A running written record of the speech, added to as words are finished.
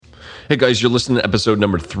Hey guys, you're listening to episode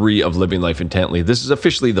number 3 of Living Life Intently. This is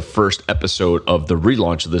officially the first episode of the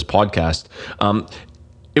relaunch of this podcast.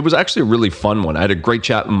 It was actually a really fun one. I had a great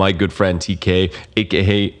chat with my good friend TK,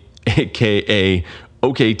 aka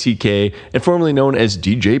OKTK, and formerly known as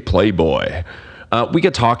DJ Playboy. We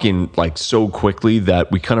got talking like so quickly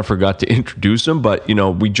that we kind of forgot to introduce him, but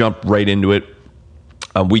we jumped right into it.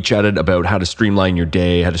 We chatted about how to streamline your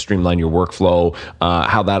day, how to streamline your workflow,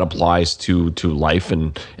 how that applies to life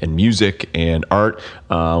and music and art.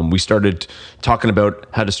 We started talking about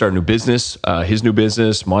how to start a new business, his new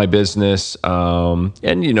business, my business, and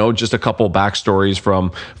just a couple backstories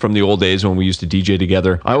from the old days when we used to DJ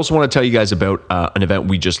together. I also want to tell you guys about an event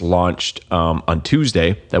we just launched on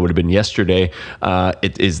Tuesday. That would have been yesterday.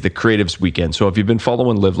 It is the Creatives Weekend. So if you've been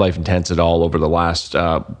following Live Life Intense at all over the last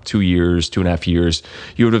 2.5 years,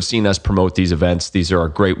 you would have seen us promote these events. These are a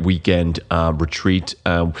great weekend retreat.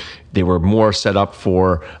 They were more set up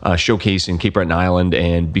for showcasing Cape Breton Island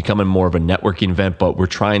and becoming more of a networking event, but we're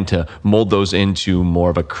trying to mold those into more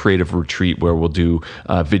of a creative retreat where we'll do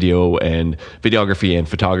videography and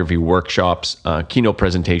photography workshops, keynote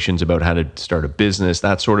presentations about how to start a business,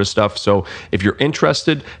 that sort of stuff. So if you're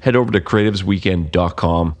interested, head over to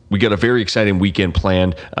creativesweekend.com. We got a very exciting weekend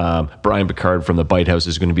planned. Brian Picard from the Bite House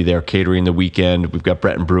is going to be there catering the weekend. We've got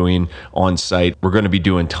Breton Brewing on site. We're going to be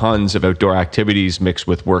doing tons of outdoor activities mixed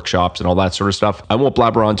with workshops and all that sort of stuff. I won't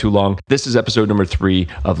blabber on too long. This is episode number 3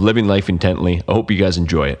 of Living Life Intently. I hope you guys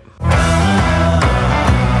enjoy it.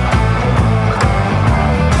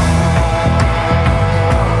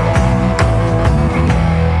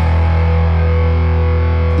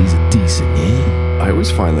 These are decent, yeah. I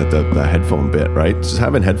always find that the headphone bit, right? Just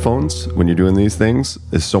having headphones when you're doing these things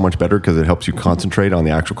is so much better because it helps you concentrate on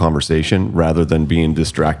the actual conversation rather than being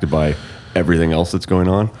distracted by everything else that's going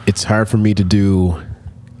on. It's hard for me to do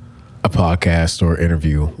a podcast or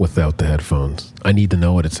interview without the headphones. I need to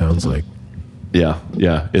know what it sounds like. Yeah.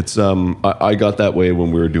 It's I got that way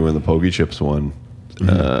when we were doing the Pogie Chips one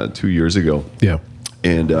 2 years ago. Yeah.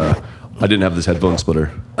 And I didn't have this headphone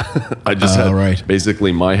splitter. I just had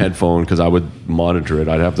basically my headphone because I would monitor it.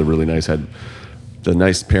 I'd have the really nice the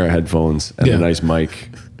nice pair of headphones and the nice mic.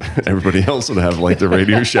 Everybody else would have like the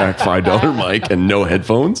Radio Shack $5 mic and no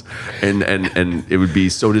headphones, and it would be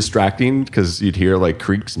so distracting because you'd hear like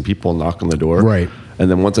creaks and people knock on the door. Right. And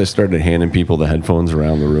then once I started handing people the headphones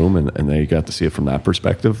around the room and they got to see it from that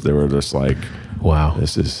perspective, they were just like, wow,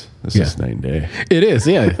 this is night and day. It is,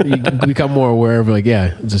 yeah. You become more aware of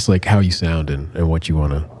just like how you sound and what you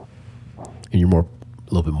want to, and you're a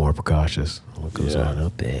little bit more precautious. What goes on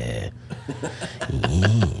up there?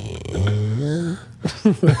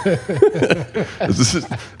 Is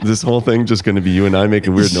this whole thing just going to be you and I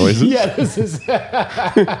making weird noises? Yeah, this is.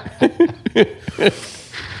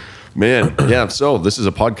 Man, yeah. So this is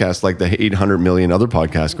a podcast like the 800 million other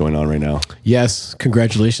podcasts going on right now. Yes,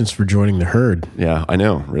 congratulations for joining the herd. Yeah, I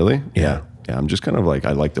know. Really? Yeah. I'm just kind of like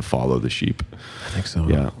I like to follow the sheep. I think so.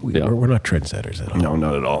 Yeah. We're not trendsetters at all. No,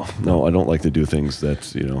 not at all. No, I don't like to do things that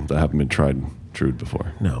that haven't been tried and true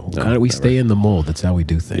before. No, we stay in the mold. That's how we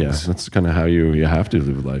do things. Yeah, that's kind of how you have to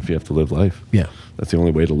live life. You have to live life. Yeah. That's the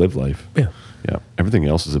only way to live life. Yeah. Yeah. Everything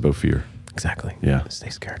else is about fear. Exactly. Yeah. Stay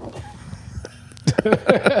scared.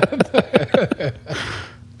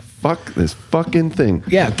 Fuck this fucking thing.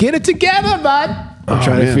 Yeah, get it together, bud. I'm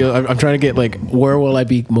trying to get like, where will I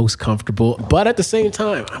be most comfortable? But at the same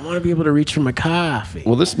time, I want to be able to reach for my coffee.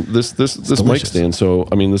 Well, this mic stand. So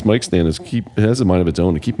I mean, this mic stand it has a mind of its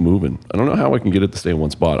own to keep moving. I don't know how I can get it to stay in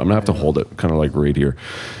one spot. I'm gonna have to hold it kind of like right here.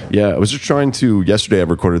 Yeah, I was just trying to. Yesterday, I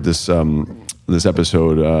recorded this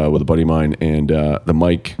episode with a buddy of mine, and the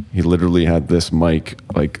mic. He literally had this mic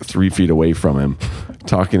like 3 feet away from him,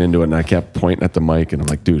 talking into it, and I kept pointing at the mic, and I'm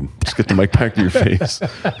like, dude, just get the mic back to your face.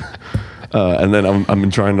 And then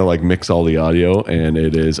I'm trying to like mix all the audio, and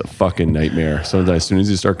it is a fucking nightmare. So as soon as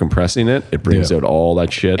you start compressing it, it brings out all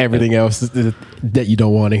that shit. Everything else that you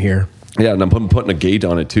don't want to hear. Yeah, and I'm putting a gate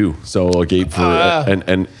on it too. So a gate for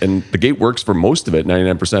and the gate works for most of it,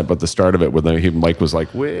 99%. But the start of it, when the mic was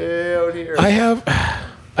like way out here. I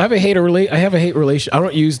have a hate relation. I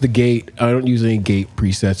don't use the gate. I don't use any gate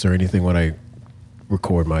presets or anything when I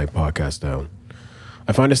record my podcast down.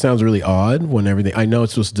 I find it sounds really odd when everything. I know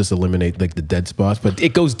it's supposed to just eliminate like the dead spots, but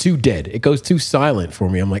it goes too dead. It goes too silent for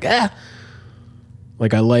me. I'm like,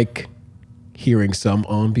 like I like hearing some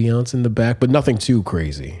ambiance in the back, but nothing too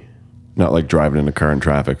crazy. Not like driving in a car in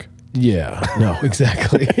traffic. Yeah, no,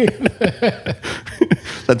 exactly.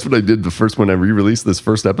 That's what I did the first when I re-released this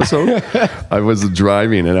first episode. I was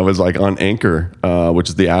driving and I was like on Anchor, which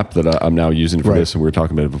is the app that I'm now using for this. And we were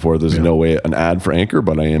talking about it before. There's no way an ad for Anchor,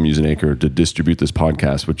 but I am using Anchor to distribute this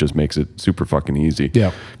podcast, which just makes it super fucking easy.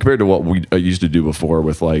 Yeah. Compared to what we used to do before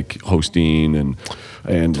with like hosting and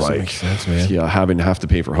like makes sense, man. have to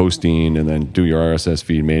pay for hosting and then do your RSS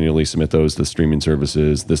feed, manually submit those to streaming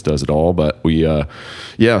services. This does it all, but we so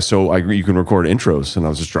you can record intros, and I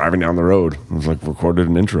was just driving down the road. I was like, recorded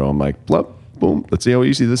an intro. I'm like, blup, boom, let's see how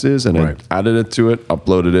easy this is, and I added it to it,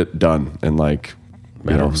 uploaded it, done in like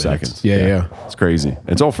seconds. Yeah. It's crazy.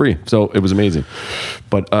 It's all free, so it was amazing.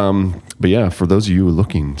 But yeah, for those of you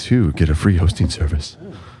looking to get a free hosting service,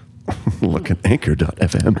 look at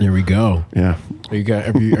Anchor.fm. Here we go. Yeah. Are you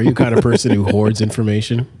the kind of person who hoards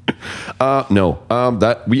information? No.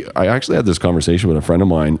 I actually had this conversation with a friend of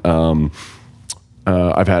mine.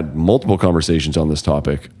 I've had multiple conversations on this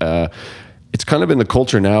topic. It's kind of in the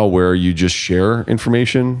culture now where you just share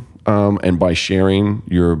information, and by sharing,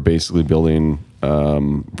 you're basically building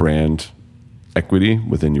brand equity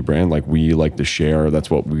within your brand. Like, we like to share. That's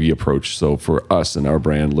what we approach. So for us and our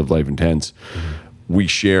brand, Live Life Intense, we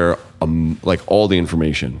share like all the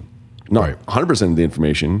information. Not 100% of the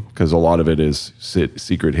information, because a lot of it is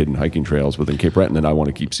secret hidden hiking trails within Cape Breton that I want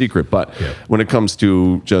to keep secret. But when it comes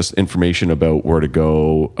to just information about where to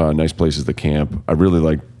go, nice places to camp, I really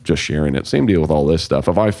like just sharing it. Same deal with all this stuff.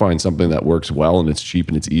 If I find something that works well and it's cheap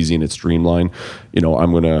and it's easy and it's streamlined,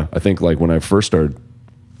 I think like when I first started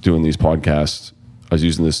doing these podcasts, I was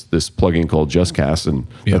using this plugin called JustCast, and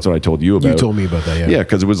that's what I told you about. You told me about that, Yeah,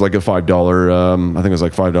 because it was like a $5, I think it was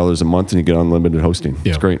like $5 a month, and you get unlimited hosting.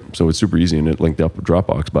 Yeah. It's great. So it's super easy, and it linked up with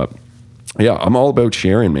Dropbox. But yeah, I'm all about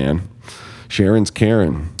sharing, man. Sharing's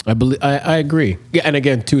caring. I agree. Yeah, and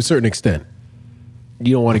again, to a certain extent,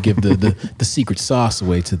 you don't want to give the secret sauce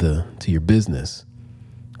away to your business,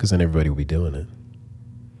 because then everybody will be doing it.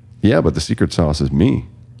 Yeah, but the secret sauce is me.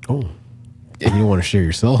 Oh. And you don't want to share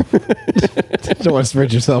yourself. You don't want to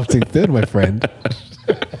spread yourself too thin, my friend.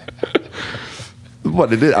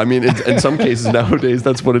 What it is. I mean, in some cases nowadays,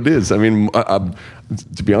 that's what it is. I mean,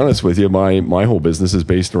 to be honest with you, my whole business is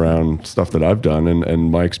based around stuff that I've done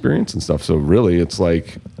and my experience and stuff. So really, it's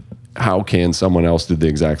like, how can someone else do the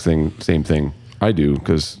exact same thing I do?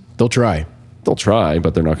 Because they'll try,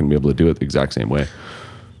 but they're not going to be able to do it the exact same way.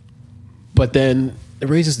 But then it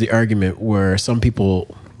raises the argument where some people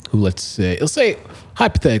who, let's say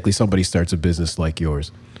hypothetically somebody starts a business like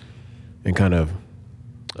yours and kind of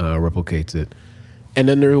replicates it. And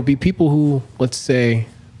then there will be people who, let's say,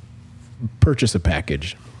 purchase a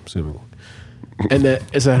package, assuming. And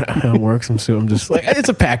is that how it works? I'm just like, it's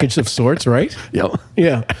a package of sorts, right? Yep.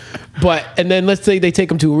 Yeah. And then let's say they take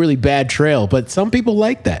them to a really bad trail, but some people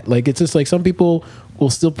like that. Like, it's just like some people will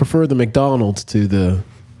still prefer the McDonald's to the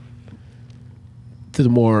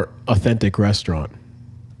more authentic restaurant.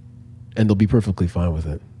 And they'll be perfectly fine with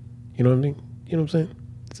it. You know what I mean? You know what I'm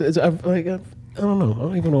saying? I don't know. I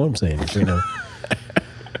don't even know what I'm saying right now.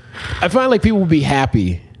 I find like people will be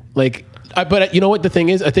happy. But you know what the thing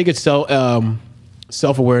is? I think it's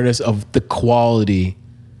self-awareness of the quality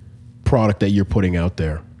product that you're putting out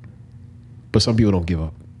there. But some people don't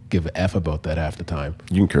give a F about that half the time.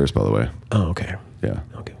 You can curse, by the way. Oh, okay. Yeah.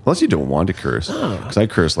 Okay. Unless you don't want to curse. Because I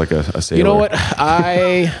curse like a sailor. You know what?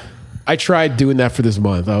 I tried doing that for this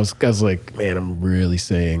month. I was like, man, I'm really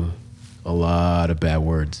saying a lot of bad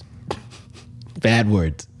words. Bad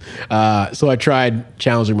words. So I tried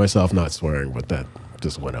challenging myself not swearing, but that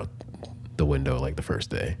just went out the window like the first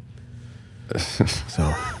day.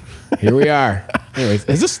 So here we are. Anyways,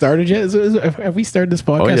 has this started yet? Have we started this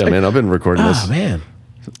podcast? Oh yeah, man. I've been recording this. Oh man.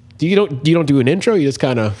 You don't do an intro? You just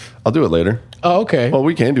kind of. I'll do it later. Oh, okay. Well,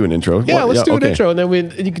 we can do an intro. Yeah, let's do an intro, and then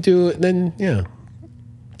you can do it. Then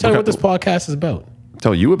tell me what this podcast is about.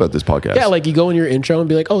 Tell you about this podcast. Yeah, like you go in your intro and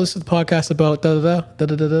be like, "Oh, this is the podcast about da da da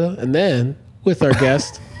da da da," and then with our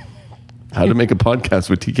guest, how to make a podcast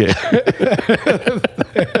with TK.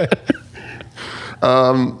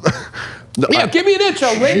 Yeah, give me an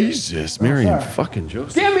intro, Ray. Jesus, Marion, fucking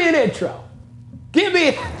Joseph. Give me an intro. Give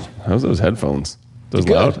me. How's those headphones? Those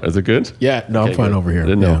loud? Is it good? Yeah, no, I'm fine over here. I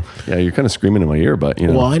didn't know. Yeah, you're kind of screaming in my ear, but you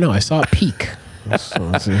know. Well, I know. I saw it peak.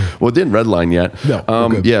 Well, it didn't redline yet. No.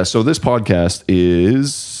 Yeah, so this podcast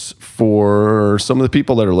is for some of the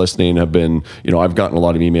people that are listening have been, I've gotten a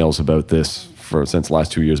lot of emails about this since the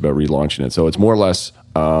last 2 years about relaunching it. So it's more or less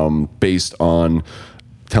based on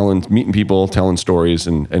meeting people, telling stories,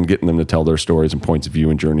 and getting them to tell their stories and points of view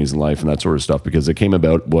and journeys in life and that sort of stuff. Because it came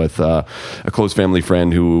about with a close family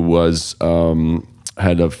friend who was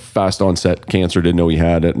had a fast onset cancer, didn't know he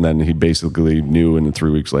had it, and then he basically knew, and then 3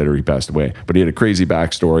 weeks later he passed away. But he had a crazy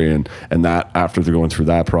backstory, and that after they're going through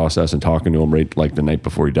that process and talking to him right like the night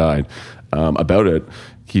before he died about it,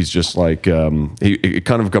 he's just like it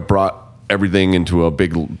kind of got brought everything into a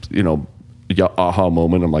big, you know, aha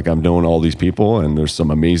moment. I'm like, I've known all these people, and there's some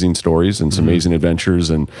amazing stories and some amazing adventures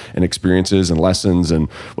and experiences and lessons, and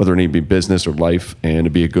whether it need to be business or life, and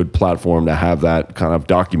it'd be a good platform to have that kind of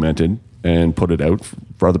documented and put it out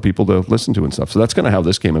for other people to listen to and stuff. So that's kind of how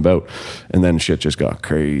this came about. And then shit just got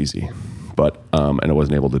crazy. But, and I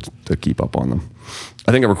wasn't able to keep up on them.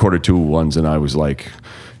 I think I recorded 2 ones, and I was like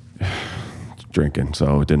drinking,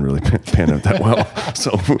 so it didn't really pan out that well.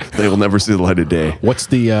 So they will never see the light of day. What's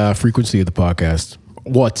the frequency of the podcast?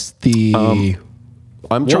 What's the...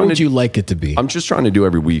 what would you like it to be? I'm just trying to do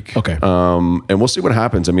every week. Okay. And we'll see what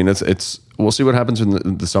happens. I mean, we'll see what happens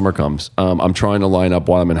when the summer comes. I'm trying to line up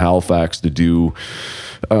while I'm in Halifax to do,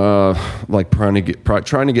 trying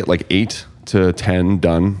to get like 8 to 10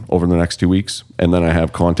 done over the next 2 weeks. And then I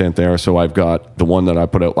have content there. So I've got the one that I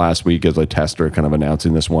put out last week as a tester, kind of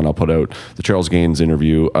announcing this one. I'll put out the Charles Gaines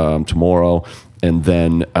interview tomorrow. And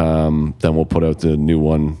then we'll put out the new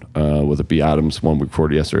one with the B. Adams one we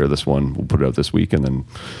recorded yesterday, or this one. We'll put it out this week, and then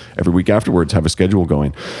every week afterwards have a schedule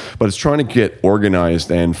going. But it's trying to get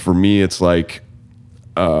organized, and for me, it's like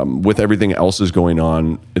with everything else is going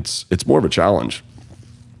on, it's more of a challenge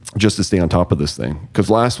just to stay on top of this thing. Because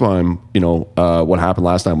last time, what happened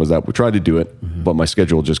last time was that we tried to do it, but my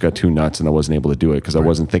schedule just got too nuts, and I wasn't able to do it because I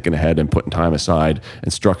wasn't thinking ahead and putting time aside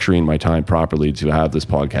and structuring my time properly to have this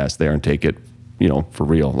podcast there and take it for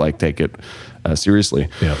real, like take it seriously.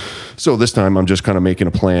 Yeah. So this time I'm just kind of making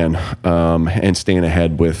a plan and staying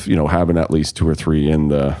ahead with, having at least 2 or 3 in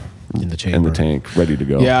the tank ready to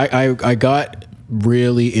go. Yeah. I got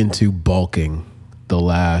really into bulking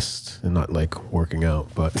and not like working out,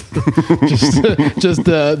 but just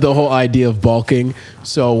the whole idea of bulking.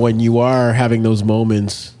 So when you are having those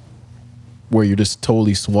moments where you're just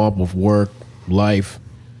totally swamped with work, life,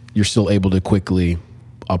 you're still able to quickly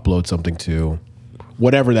upload something to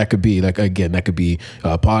whatever that could be. Like, again, that could be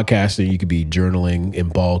podcasting, you could be journaling in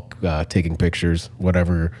bulk, taking pictures,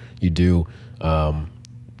 whatever you do.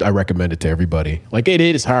 I recommend it to everybody. Like, it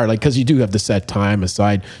is hard, like, because you do have to set time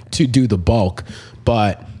aside to do the bulk,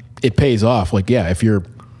 but it pays off. Like, yeah, if you're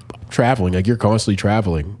traveling, like you're constantly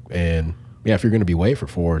traveling, and yeah, if you're going to be away for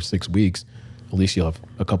 4 or 6 weeks, at least you'll have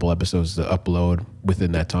a couple episodes to upload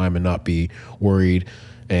within that time and not be worried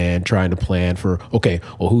and trying to plan for, okay,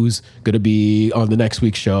 well, who's going to be on the next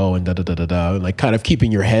week's show, and and like kind of keeping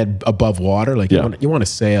your head above water. Like, you want to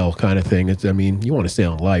sail kind of thing. You want to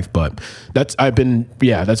sail in life, but that's been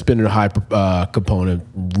a high component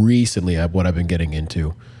recently of what I've been getting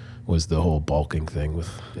into was the whole bulking thing. With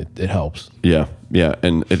it helps. Yeah.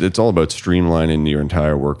 And it's all about streamlining your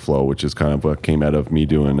entire workflow, which is kind of what came out of me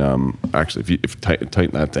doing. Actually, if you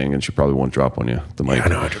tighten that thing, and she probably won't drop on you, the mic. Yeah, I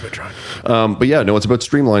know, I've been trying. But yeah, no, it's about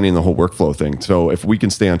streamlining the whole workflow thing. So if we can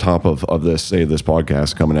stay on top of this, say this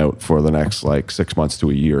podcast coming out for the next like 6 months to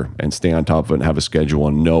a year, and stay on top of it and have a schedule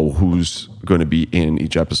and know who's going to be in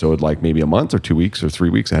each episode, like maybe a month or 2 weeks or 3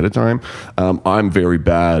 weeks ahead of time. I'm very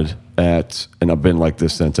bad at, and I've been like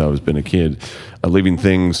this since I was been a kid, leaving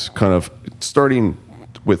things kind of starting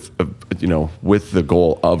with, with the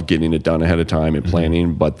goal of getting it done ahead of time and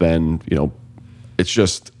planning. But then, it's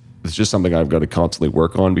just something I've got to constantly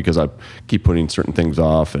work on because I keep putting certain things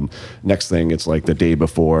off. And next thing, it's like the day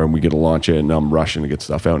before and we get to launch it, and I'm rushing to get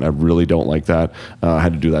stuff out. And I really don't like that. I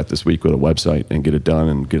had to do that this week with a website and get it done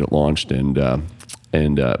and get it launched.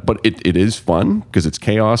 But it is fun because it's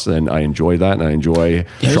chaos, and I enjoy that, and I enjoy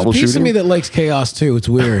troubleshooting. There's a piece of me that likes chaos too. It's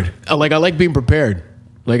weird. I like being prepared.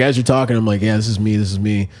 Like, as you're talking, I'm like, yeah, this is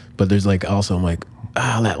me. But there's like, also I'm like,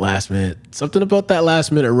 that last minute, something about that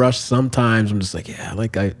last minute rush. Sometimes I'm just like, yeah, I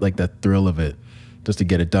like that thrill of it, just to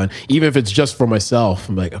get it done. Even if it's just for myself,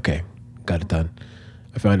 I'm like, okay, got it done.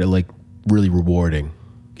 I find it like really rewarding,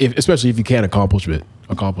 especially if you can't accomplish it.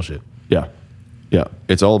 Yeah.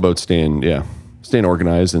 It's all about staying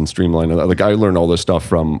organized and streamlined. Like, I learned all this stuff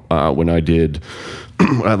from when I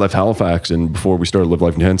left Halifax, and before we started Live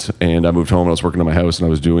Life Intense, and I moved home and I was working on my house, and I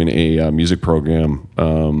was doing a music program.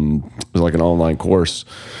 It was like an online course.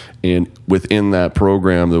 And within that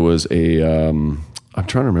program, there was I'm trying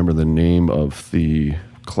to remember the name of the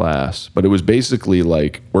class, but it was basically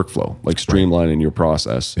like workflow, like streamlining your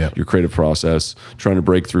process, your creative process, trying to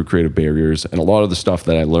break through creative barriers. And a lot of the stuff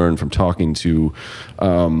that I learned from talking to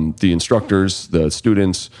the instructors, the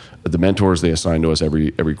students, the mentors they assign to us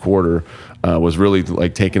every quarter was really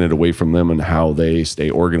like taking it away from them and how they stay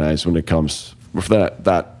organized when it comes for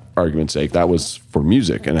that argument's sake, that was for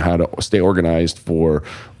music and how to stay organized for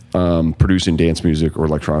producing dance music or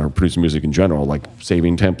electronic, or producing music in general, like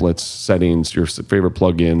saving templates, settings, your favorite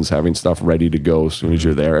plugins, having stuff ready to go as soon as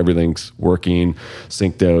you're there. Everything's working,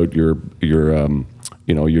 synced out.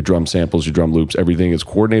 Your drum samples, your drum loops, everything is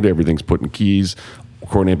coordinated. Everything's put in keys,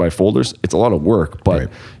 coordinated by folders. It's a lot of work,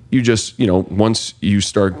 but you just, once you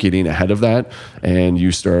start getting ahead of that and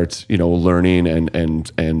you start, learning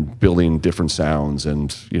and building different sounds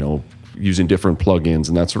and, using different plugins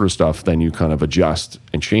and that sort of stuff, then you kind of adjust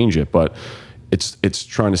and change it. But it's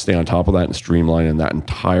trying to stay on top of that and streamlining that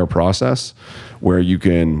entire process where you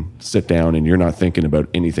can sit down and you're not thinking about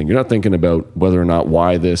anything. You're not thinking about whether or not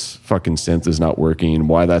why this fucking synth is not working,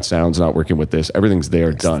 why that sound's not working with this. Everything's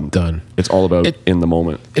there, done. It's all about in the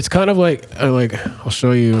moment. It's kind of like I'll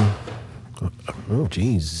show you. Oh,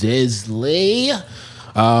 geez, Zisley.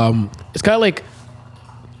 It's kind of like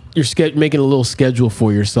you're making a little schedule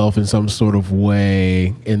for yourself in some sort of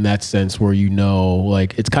way, in that sense where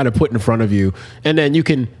like it's kind of put in front of you, and then you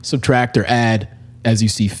can subtract or add as you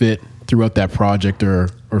see fit throughout that project or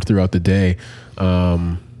throughout the day.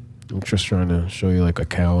 I'm just trying to show you like a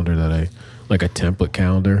calendar like a template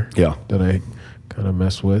calendar. Yeah. That I kind of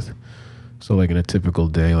mess with. So like in a typical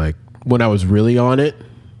day, like when I was really on it,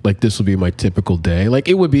 like this will be my typical day. Like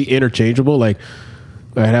it would be interchangeable. Like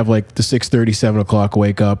I'd have like the 6:30, 7 o'clock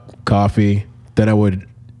wake up, coffee. Then I would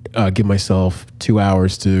give myself 2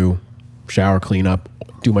 hours to shower, clean up,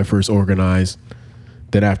 do my first organize.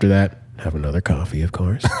 Then after that, have another coffee, of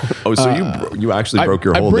course. Oh, so you actually broke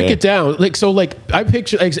your whole day. I break it down. I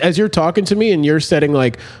picture, as you're talking to me and you're setting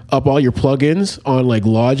like up all your plugins on like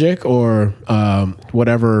Logic or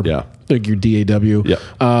whatever, like your DAW.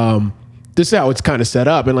 Yeah. This is how it's kind of set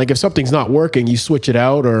up. And like if something's not working, you switch it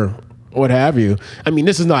out or what have you. I mean,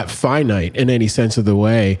 this is not finite in any sense of the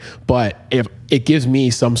way, but if it gives me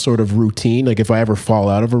some sort of routine, like if I ever fall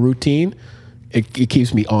out of a routine, it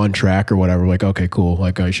keeps me on track or whatever. Like, okay, cool.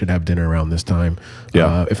 Like I should have dinner around this time.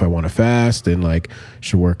 Yeah. If I want to fast and like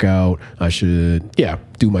should work out, I should,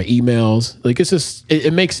 do my emails. Like it's just,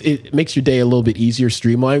 it makes your day a little bit easier,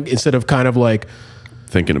 streamlined, instead of kind of like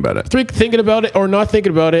thinking about it or not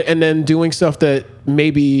thinking about it. And then doing stuff that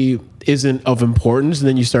maybe isn't of importance. And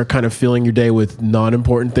then you start kind of filling your day with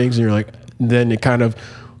non-important things. And you're like, then it kind of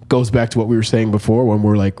goes back to what we were saying before when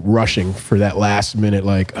we're like rushing for that last minute,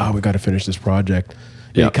 like, oh, we got to finish this project.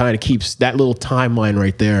 Yeah. It kind of keeps that little timeline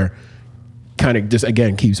right there, kind of just,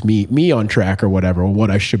 again, keeps me on track or whatever, or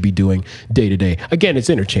what I should be doing day to day. Again, it's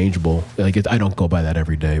interchangeable. Like I don't go by that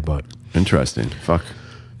every day, but. Interesting. Fuck.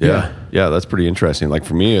 Yeah, that's pretty interesting. Like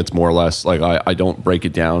for me, it's more or less like I don't break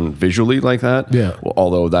it down visually like that. Yeah.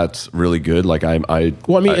 Although that's really good. Like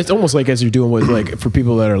it's almost like as you're doing with like for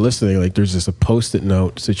people that are listening, like there's just a Post-it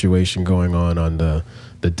note situation going on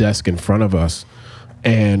the desk in front of us,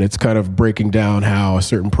 and it's kind of breaking down how a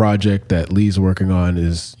certain project that Lee's working on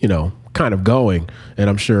is kind of going, and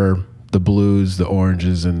I'm sure the blues, the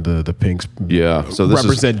oranges, and the pinks, so this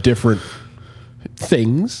represent different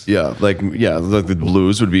things. Like the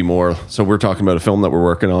blues would be more. So we're talking about a film that we're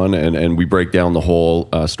working on, and we break down the whole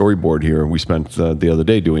storyboard here. We spent the other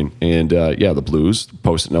day doing, and the blues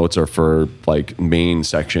Post-it notes are for like main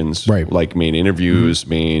sections, right? Like main interviews,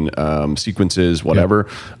 main sequences, whatever.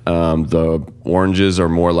 The oranges are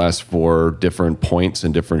more or less for different points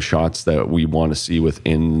and different shots that we want to see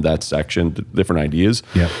within that section, different ideas.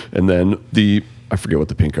 Yeah, and then I forget what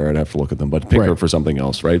the pink are. I'd have to look at them, but pink are for something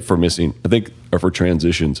else, right? For missing, I think, or for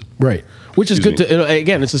transitions, right? Which is good to.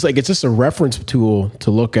 Again, it's just a reference tool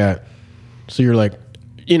to look at. So you're like,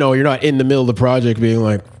 you're not in the middle of the project being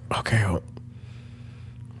like, okay,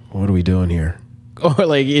 what are we doing here? Or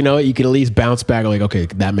like, you can at least bounce back like, okay,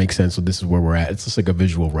 that makes sense. So this is where we're at. It's just like a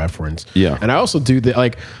visual reference. Yeah. And I also do that.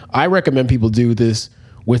 Like, I recommend people do this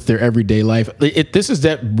with their everyday life. This is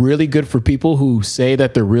really good for people who say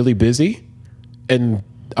that they're really busy. And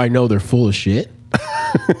I know they're full of shit.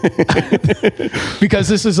 Because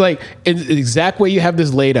this is like in the exact way you have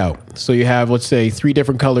this laid out. So you have, let's say, 3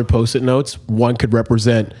 different colored Post-it notes. One could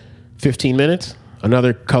represent 15 minutes.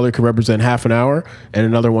 Another color could represent half an hour. And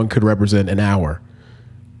another one could represent an hour.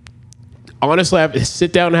 Honestly,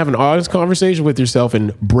 sit down and have an honest conversation with yourself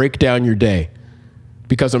and break down your day.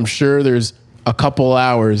 Because I'm sure there's a couple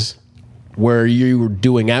hours where you were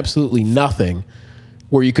doing absolutely nothing,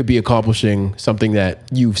 where you could be accomplishing something that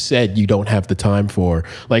you've said you don't have the time for.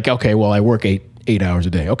 Like, okay, well, I work eight hours a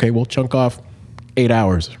day. Okay, well, chunk off 8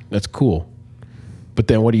 hours. That's cool. But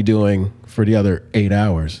then what are you doing for the other 8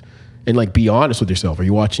 hours? And like, be honest with yourself. Are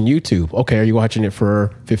you watching YouTube? Okay, are you watching it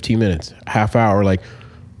for 15 minutes, half hour? Like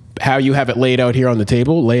how you have it laid out here on the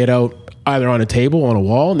table, lay it out either on a table, on a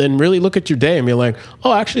wall, and then really look at your day and be like,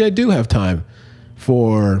 oh, actually, I do have time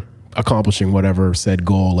for accomplishing whatever said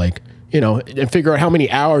goal. Like, and figure out how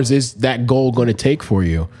many hours is that goal going to take for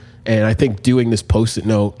you. And I think doing this Post-it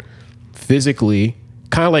note physically,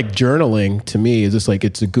 kind of like journaling to me, is just like,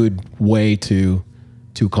 it's a good way to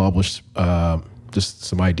accomplish just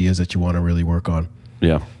some ideas that you want to really work on.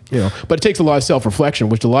 Yeah. But it takes a lot of self-reflection,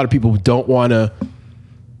 which a lot of people don't want to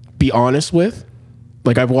be honest with.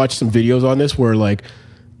 Like, I've watched some videos on this where like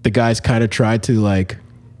the guys kind of tried to like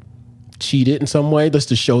cheat it in some way just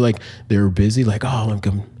to show like they were busy. Like, oh,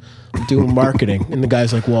 I'm doing marketing. And the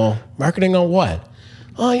guy's like, well, marketing on what?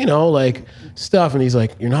 Oh, like stuff. And he's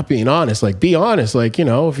like, you're not being honest. Like, be honest. Like,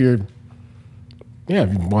 if you're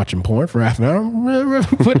watching porn for half an hour,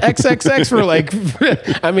 put XXX for like,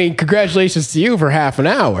 I mean, congratulations to you for half an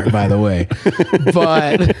hour, by the way.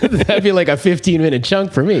 But that'd be like a 15-minute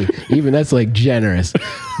chunk for me. Even that's like generous.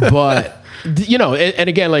 But, and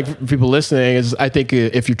again, like for people listening, is I think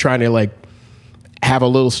if you're trying to like have a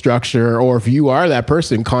little structure, or if you are that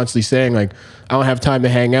person constantly saying like, I don't have time to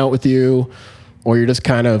hang out with you, or you're just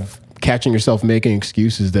kind of catching yourself making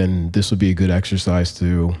excuses, then this would be a good exercise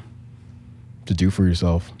to do for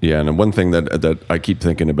yourself. Yeah, and one thing that I keep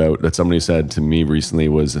thinking about that somebody said to me recently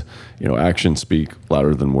was, actions speak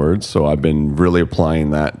louder than words. So I've been really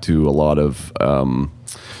applying that to a lot of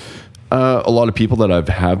people that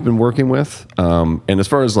have been working with. And as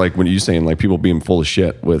far as like when you're saying like people being full of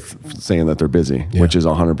shit with saying that they're busy, which is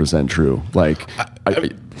 100% true. Like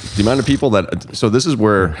the amount of people that, so this is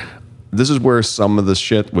where some of the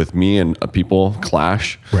shit with me and people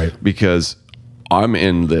clash, right? Because I'm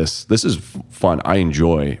in this is fun. I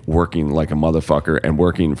enjoy working like a motherfucker and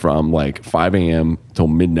working from like 5 a.m. till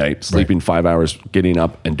midnight, sleeping 5 hours, getting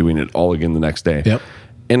up and doing it all again the next day. Yep.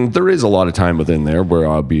 And there is a lot of time within there where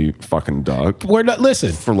I'll be fucking dog. We're not,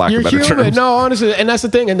 listen, for lack of better terms. No, honestly, and that's the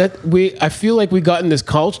thing. And that I feel like we got in this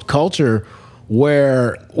culture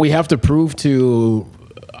where we have to prove to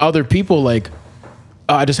other people like,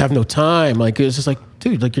 oh, I just have no time. Like, it's just like,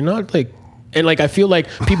 dude, like you're not like, and like, I feel like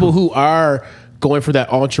people who are going for that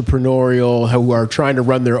entrepreneurial, who are trying to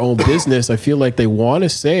run their own business, I feel like they want to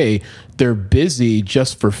say they're busy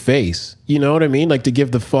just for face. You know what I mean? Like to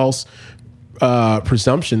give the false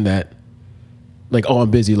presumption that like, oh, I'm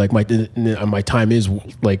busy. Like my time is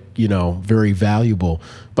like, very valuable.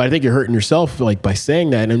 But I think you're hurting yourself like by saying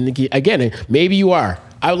that. And again, maybe you are.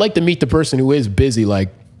 I would like to meet the person who is busy like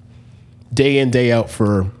day in, day out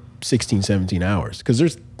for 16, 17 hours. Because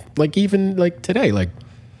there's like even like today, like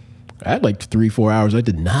I had like 3-4 hours. I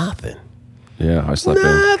did nothing. Yeah, I slept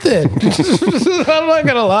nothing. I'm not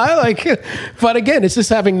gonna lie. Like, but again, it's just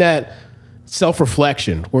having that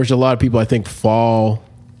self-reflection, whereas a lot of people I think fall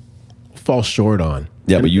short on.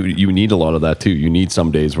 Yeah, but you need a lot of that too. You need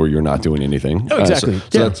some days where you're not doing anything. Oh, exactly.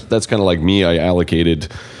 So that's kind of like me. I allocated.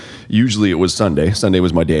 Usually it was Sunday. Sunday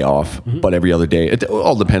was my day off, but every other day, it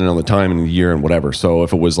all depended on the time and the year and whatever. So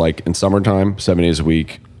if it was like in summertime, 7 days a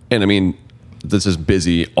week, and I mean, this is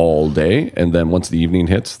busy all day, and then once the evening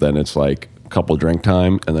hits, then it's like a couple drink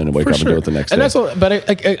time, and then I wake up and do it the next day. That's all, but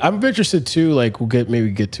I'm interested too. Like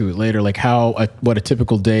maybe get to it later. Like what a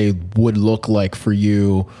typical day would look like for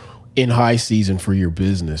you in high season for your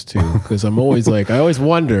business too. Because I'm always like I always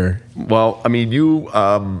wonder. Well, I mean,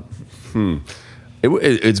 I've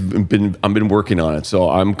been working on it,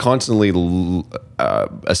 so I'm constantly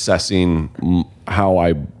assessing how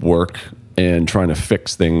I work and trying to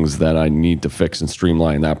fix things that I need to fix and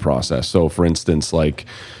streamline that process. So for instance, like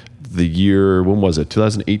the year, when was it?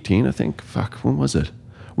 2018, I think. When was it?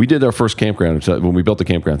 We did our first campground when we built the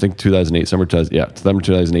campground. I think 2008, December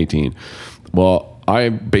 2018. Well, I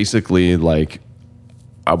basically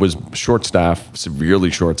I was short-staffed,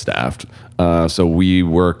 severely short-staffed. So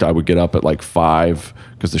I would get up at like 5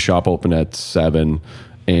 because the shop opened at 7,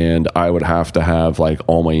 and I would have to have like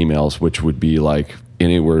all my emails, which would be like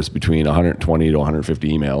anywhere between 120 to 150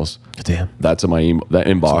 emails. Damn. That's in my that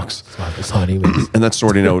inbox. It's not emails. And that's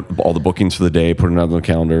sorting out all the bookings for the day, putting it on the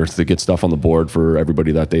calendar to get stuff on the board for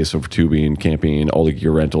everybody that day. So for tubing, camping, all the gear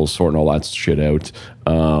rentals, sorting all that shit out.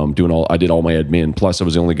 I did all my admin. Plus I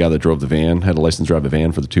was the only guy that drove the van, had a license to drive a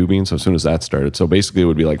van for the tubing. So as soon as that started, so basically it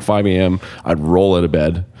would be like 5 a.m. I'd roll out of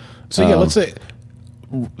bed. So yeah, let's say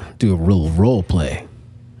do a real role play.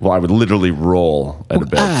 Well, I would literally roll out of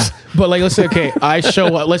bed. But like, let's say, okay, I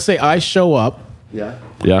show up. Let's say I show up. Yeah.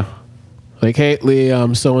 Yeah. Like, hey, Lee,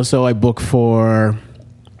 so and so I book for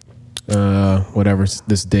whatever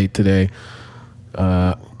this date today.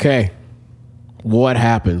 Okay, what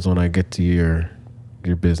happens when I get to your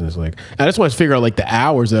business? Like, I just want to figure out like the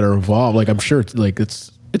hours that are involved. Like, I'm sure it's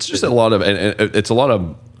It's just a lot of, and it's a lot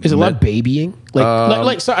of. Is it a lot of babying? So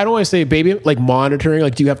I don't want to say babying, like monitoring.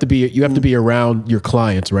 Like, do you have to be around your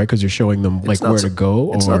clients, right? Because you're showing them like where to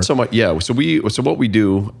go. It's not so much. Yeah. So what we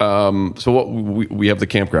do. We have the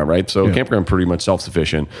campground, right? So campground pretty much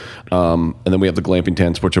self-sufficient, and then we have the glamping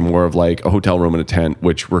tents, which are more of like a hotel room and a tent,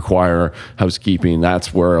 which require housekeeping.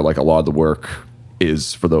 That's where like a lot of the work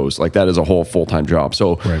is for those. Like that is a whole full-time job.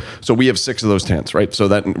 So so we have 6 of those tents, right? So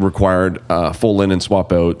that required full linen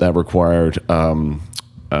swap out. That required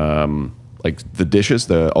like the dishes,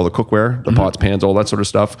 all the cookware, the pots, pans, all that sort of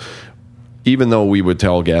stuff. Even though we would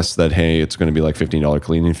tell guests that, hey, it's going to be like $15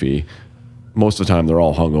 cleaning fee, most of the time they're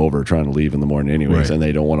all hung over trying to leave in the morning anyways, and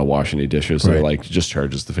they don't want to wash any dishes. So they're like, just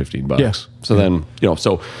charge us the $15. Yeah. So then,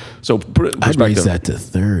 so put it in perspective. I'd raise that to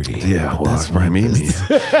 30. Yeah, well, that's what I mean.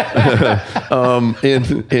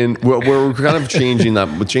 And we're kind of changing that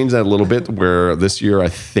a little bit, where this year, I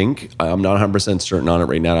think, I'm not 100% certain on it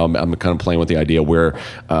right now. I'm kind of playing with the idea where,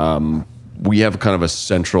 we have kind of a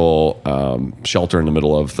central shelter in the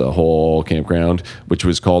middle of the whole campground, which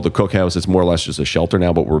was called the Cookhouse. It's more or less just a shelter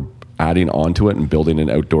now, but we're adding onto it and building an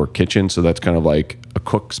outdoor kitchen. So that's kind of like a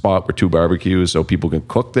cook spot with 2 barbecues, so people can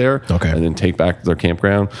cook there and then take back to their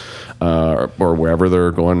campground or wherever they're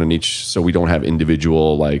going. And so we don't have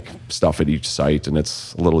individual like stuff at each site, and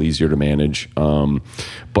it's a little easier to manage.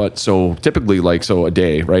 But so typically, like, so a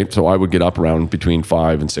day, right? So I would get up around between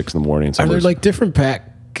 5 and 6 in the morning. Are there like different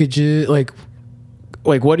packages? Like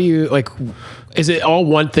what do you like? Is it all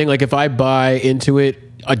one thing? Like if I buy into it,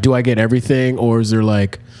 do I get everything, or is there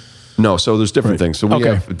like? No, so there's different things. So we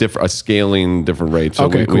have a scaling different rates. So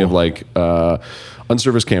we have like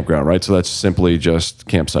unserviced campground, right? So that's simply just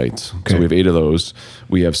campsites. So we have 8 of those.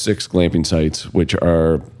 We have 6 glamping sites, which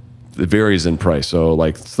it varies in price. So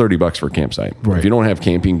like $30 for a campsite. Right. If you don't have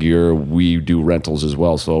camping gear, we do rentals as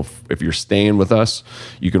well. So if you're staying with us,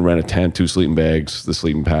 you can rent a tent, 2 sleeping bags, the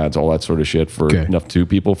sleeping pads, all that sort of shit for enough 2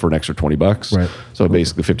 people for an extra $20. Right. So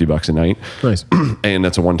basically $50 a night. Nice. And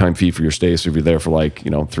that's a one-time fee for your stay. So if you're there for like,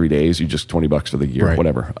 3 days, you just $20 for the gear,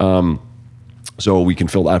 whatever. So we can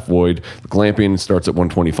fill that void. The glamping starts at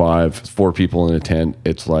 $125. It's 4 people in a tent.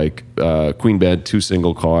 It's like queen bed, 2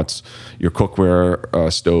 single cots, your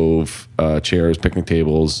cookware, stove, chairs, picnic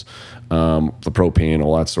tables, the propane,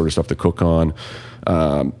 all that sort of stuff to cook on.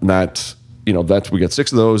 We got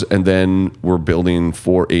 6 of those, and then we're building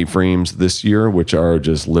 4 A-frames this year, which are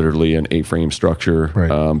just literally an A-frame structure,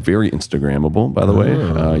 very Instagrammable, by the way.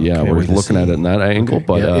 We're looking at it in that angle,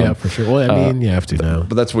 but for sure. Well, I mean, you have to now.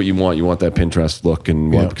 But that's what you want. You want that Pinterest look,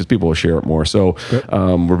 and because people will share it more. So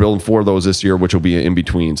we're building 4 of those this year, which will be in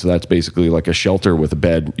between. So that's basically like a shelter with a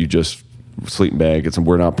bed. You just sleeping bag.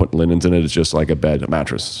 We're not putting linens in it. It's just like a bed, a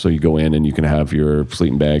mattress. So you go in and you can have your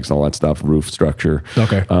sleeping bags and all that stuff, roof structure,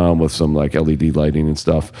 with some like LED lighting and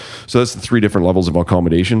stuff. So that's the 3 different levels of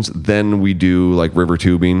accommodations. Then we do like river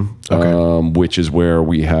tubing, which is where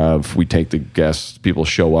we take the guests, people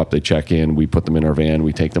show up, they check in, we put them in our van,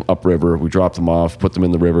 we take them upriver, we drop them off, put them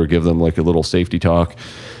in the river, give them like a little safety talk.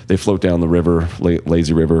 They float down the river,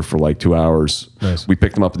 lazy river, for like 2 hours. Nice. We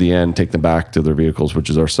pick them up at the end, take them back to their vehicles, which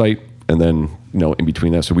is our site. And then, in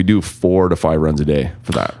between that, so we do 4 to 5 runs a day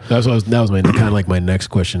for that. That was my kind of like my next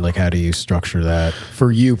question. Like, how do you structure that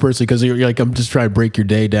for you personally? Because you're like, I'm just trying to break your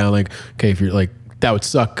day down. Like, okay, if you're like, that would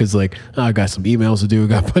suck because like, I got some emails to do,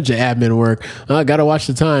 got a bunch of admin work. I got to watch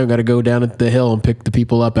the time, got to go down at the hill and pick the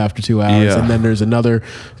people up after 2 hours. And then there's another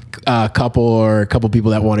couple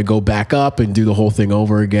people that want to go back up and do the whole thing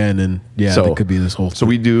over again. And that could be this whole thing. So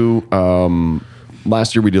we do...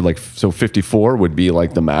 last year we did 54 would be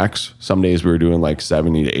like the max. Some days we were doing like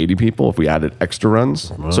 70 to 80 people if we added extra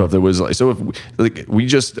runs. Wow. So if there was because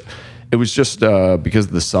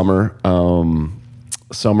of the summer,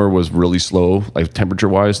 summer was really slow, like temperature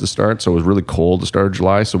wise to start. So it was really cold to start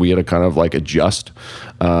July. So we had to kind of like adjust.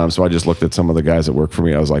 So I just looked at some of the guys that work for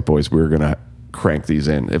me. I was like, boys, we're going to crank these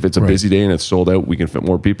in. If it's a busy day and it's sold out, we can fit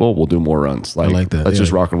more people, we'll do more runs. I like that. Let's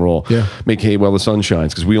just rock and roll. Yeah. Make hay while the sun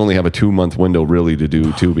shines, because we only have a 2-month window really to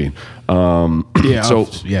do tubing. But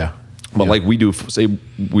like we do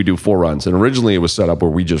 4 runs, and originally it was set up where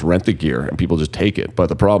we just rent the gear and people just take it. But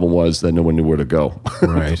the problem was that no one knew where to go.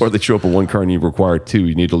 Or they show up in one car and you require 2.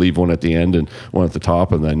 You need to leave one at the end and one at the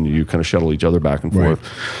top, and then you kind of shuttle each other back and forth.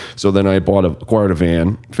 So then I acquired a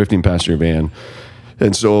van, 15-passenger van.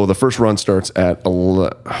 And so the first run starts at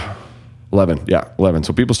 11. Yeah, 11.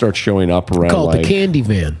 So people start showing up around called the candy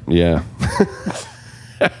van. Yeah.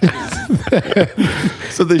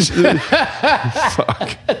 So they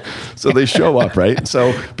show up, right?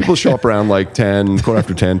 So people show up around like 10, quarter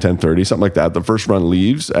after 10, 10:30, something like that. The first run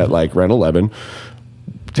leaves at like around 11.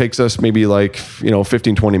 takes us maybe like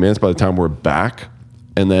 15, 20 minutes by the time we're back.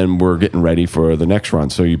 And then we're getting ready for the next run.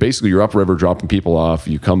 So you're upriver dropping people off.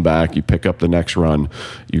 You come back, you pick up the next run.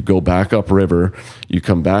 You go back upriver. You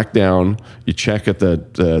come back down. You check at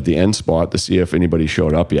the end spot to see if anybody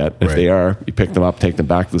showed up yet. If they are, you pick them up, take them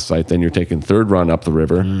back to the site. Then you're taking third run up the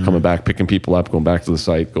river, coming back, picking people up, going back to the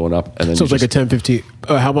site, going up. And then so it's like a 10, 15.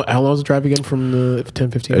 How long is the drive again from the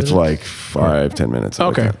 10, 15 minutes? It's like 5-10 minutes.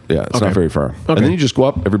 Okay. Like yeah, it's not very far. Okay. And then you just go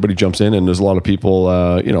up, everybody jumps in, and there's a lot of people,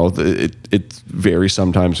 it varies.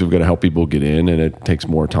 Sometimes we've got to help people get in, and it takes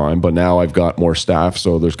more time. But now I've got more staff,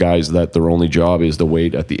 so there's guys that their only job is to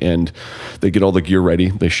wait at the end. They get all the gear ready.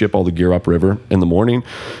 They ship all the gear upriver in the morning.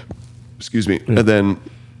 Excuse me. And then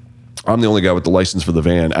I'm the only guy with the license for the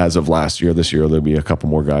van as of last year. This year, there'll be a couple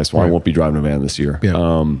more guys, so I won't be driving a van this year.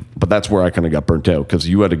 Yeah. But that's where I kind of got burnt out because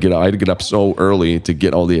I had to get up so early to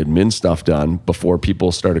get all the admin stuff done before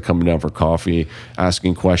people started coming down for coffee,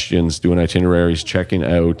 asking questions, doing itineraries, checking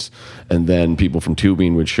out, and then people from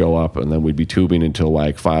tubing would show up, and then we'd be tubing until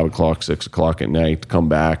like 5 o'clock, 6 o'clock at night, come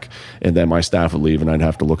back, and then my staff would leave, and I'd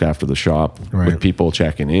have to look after the shop with people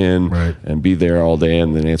checking in and be there all day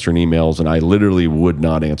and then answering emails, and I literally would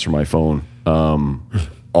not answer my phone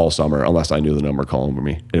all summer unless I knew the number calling for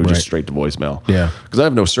me. It was just straight to voicemail. Yeah, because I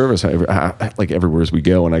have no service like everywhere as we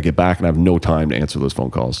go, and I get back and I have no time to answer those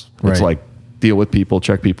phone calls. It's like deal with people,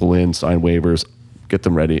 check people in, sign waivers, get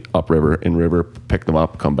them ready, upriver, in river, pick them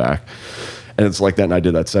up, come back, and it's like that. And I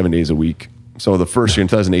did that 7 days a week. So the first year in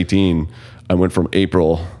 2018, I went from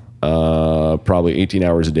April, probably 18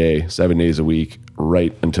 hours a day, 7 days a week,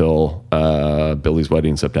 right until Billy's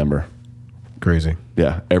wedding in September. Crazy.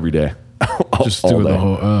 Yeah, every day. Just doing the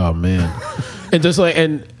whole. Oh man. And just like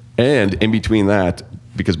and in between that,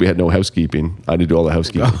 because we had no housekeeping, I had to do all the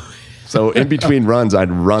housekeeping. So in between runs,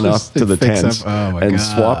 I'd run up to the tents and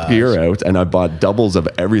swap gear out, and I bought doubles of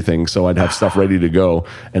everything, so I'd have stuff ready to go,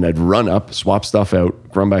 and I'd run up, swap stuff out,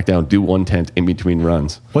 run back down, do one tent in between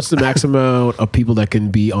runs. What's the maximum amount of people that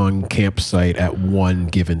can be on campsite at one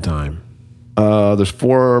given time? There's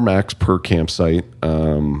 4 max per campsite.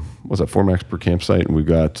 What's that? 4 max per campsite, and we've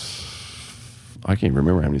got, I can't even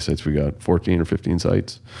remember how many sites we got. 14 or 15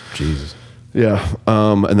 sites. Jesus. Yeah,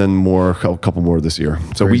 and then a couple more this year.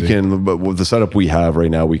 So Crazy. we can, but with the setup we have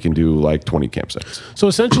right now, we can do like 20 campsites. So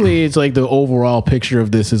essentially, it's like the overall picture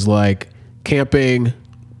of this is like camping,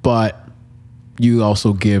 but you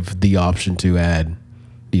also give the option to add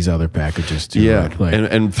these other packages too. Yeah, right? Like,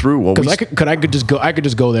 and through what we I could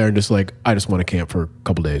just go there and just like I just want to camp for a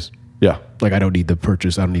couple days. Yeah, like I don't need to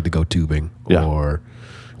purchase. I don't need to go tubing or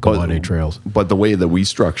go on any trails. But the way that we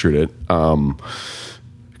structured it.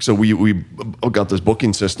 So we got this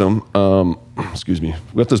booking system. Excuse me.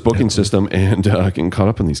 We got this booking system, and getting caught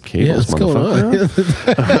up in these cables,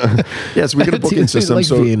 motherfucker. Yeah, so we got a booking system. Like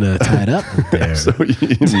so being tied up there. So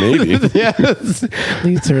maybe. Yes.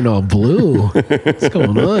 You turn all blue. What's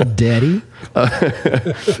going on, Daddy?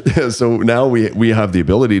 Yeah, so now we have the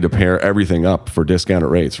ability to pair everything up for discounted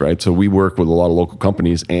rates, right? So we work with a lot of local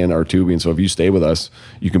companies and our tubing. So if you stay with us,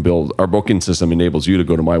 you can build, our booking system enables you to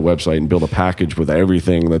go to my website and build a package with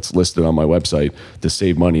everything that's listed on my website to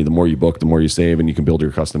save money. The more you book, the more you save, and you can build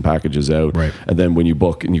your custom packages out. Right. And then when you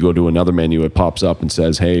book and you go to another menu, it pops up and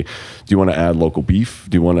says, hey, do you want to add local beef?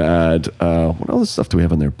 Do you want to add, what other stuff do we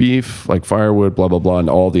have on there? Beef, like firewood, blah, blah, blah, and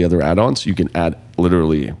all the other add-ons. You can add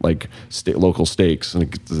literally like local steaks,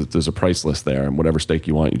 and there's a price list there, and whatever steak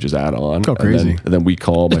you want, you just add on. Oh, crazy. And then we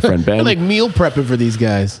call my friend Ben. Like meal prepping for these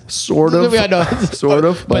guys. Sort of. I know. Sort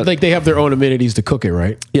of. But like they have their own amenities to cook it,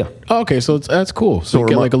 right? Yeah. Oh, okay, so that's cool. So you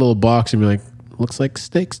get like a little box and be like, looks like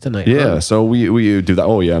steaks tonight. Yeah, huh? so we do that.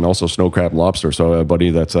 Oh yeah, and also snow crab and lobster. So a buddy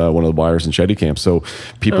that's one of the buyers in Shetty Camp. So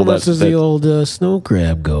people How much does the old snow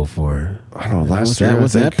crab go for? I don't know. Last year,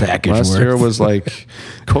 what's that package last worth? year was like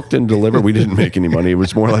cooked and delivered. We didn't make any money. It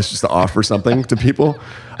was more or less just to offer something to people.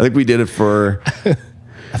 I think we did it for,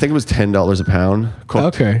 I think it was $10 a pound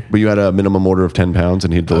cooked. Okay. But you had a minimum order of 10 pounds,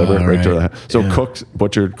 and he'd deliver it right to the. So Yeah. cooked,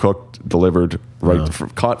 butchered, cooked, delivered,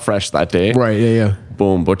 caught fresh that day. Right, yeah.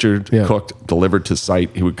 Boom, butchered, Yeah. cooked, delivered to site.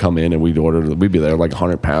 He would come in and we'd order. We'd be there like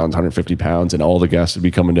 100 pounds, 150 pounds, and all the guests would be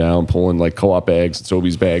coming down, pulling like co-op bags and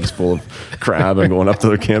Sobeys bags full of crab and going up to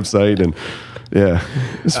their campsite. And yeah,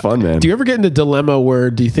 it's fun, man. Do you ever get in the dilemma where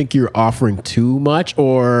do you think you're offering too much,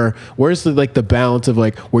 or where's the like the balance of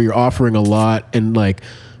like where you're offering a lot and like,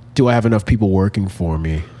 do I have enough people working for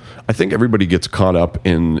me? I think everybody gets caught up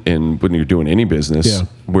in when you're doing any business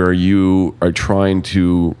where you are trying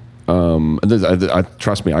to.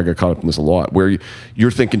 Trust me, I got caught up in this a lot. Where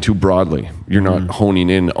you're thinking too broadly, you're not honing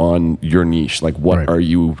in on your niche. Like, what are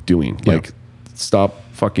you doing? Like, stop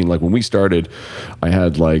fucking, like when we started, I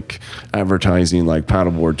had like advertising like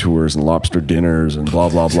paddleboard tours and lobster dinners and blah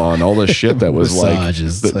blah blah and all this shit that was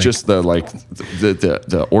just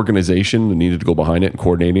the organization that needed to go behind it and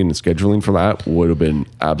coordinating and scheduling for that would have been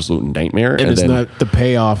absolute nightmare. And it's not the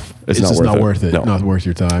payoff. It's just not worth it. No. Not worth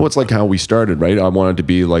your time. Well, it's like how we started, right? I wanted to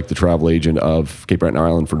be like the travel agent of Cape Breton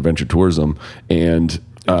Island for adventure tourism, and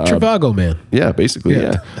Trivago, man. Yeah, basically,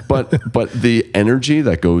 yeah. But the energy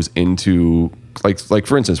that goes into like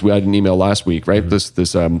for instance, we had an email last week, right?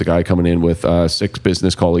 Mm-hmm. The guy coming in with 6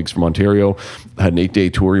 business colleagues from Ontario had an 8-day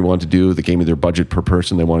tour he wanted to do. They gave me their budget per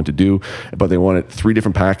person they wanted to do, but they wanted 3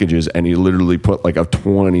 different packages, and he literally put like a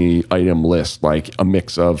 20 item list, like a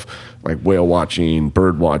mix of like whale watching,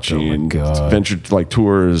 bird watching, adventure like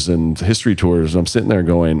tours and history tours. And I'm sitting there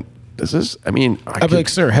going, I'd be like,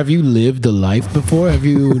 sir, have you lived a life before? Have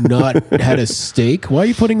you not had a steak? Why are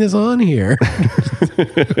you putting this on here?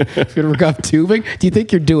 Gonna work off tubing? Do you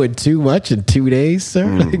think you're doing too much in 2 days,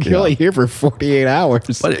 sir? You're only here for 48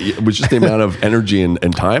 hours. But it was just the amount of energy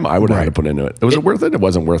and time I would have had to put into it. Was it worth it? It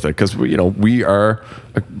wasn't worth it because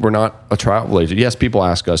we're not a travel agent. Yes, people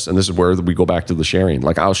ask us, and this is where we go back to the sharing.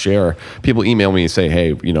 Like I'll share. People email me and say,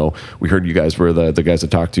 "Hey, we heard you guys were the guys to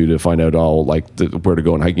talk to find out all like where to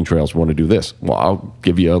go on hiking trails. We want to do this." Well, I'll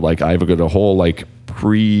give you I've got a whole like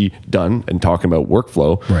pre-done and talking about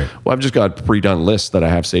workflow. Right. Well, I've just got pre-done lists that I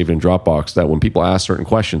have saved in Dropbox that when people ask certain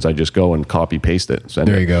questions, I just go and copy paste it.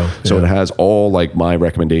 There you go. So it has all like my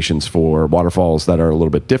recommendations for waterfalls that are a little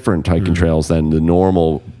bit different hiking trails than the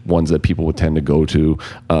normal ones that people would tend to go to,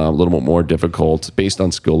 a little bit more difficult based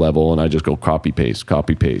on skill level. And I just go copy paste.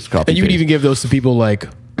 And you would even give those to people like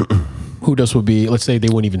who just would be, let's say they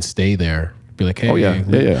wouldn't even stay there. Be like, hey,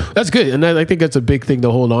 yeah. That's good. And I think that's a big thing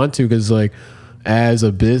to hold on to because like, as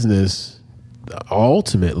a business,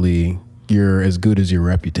 ultimately, you're as good as your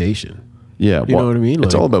reputation. Yeah, you know what I mean.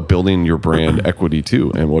 It's all about building your brand equity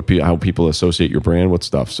too, and how people associate your brand with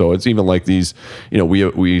stuff. So it's even like these.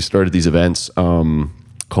 We started these events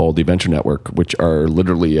called the Adventure Network, which are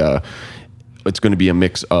literally. It's going to be a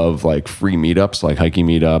mix of like free meetups, like hiking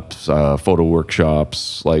meetups, photo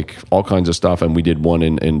workshops, like all kinds of stuff. And we did one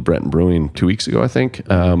in Breton Brewing 2 weeks ago, I think,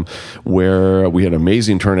 where we had an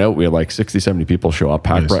amazing turnout. We had like 60, 70 people show up,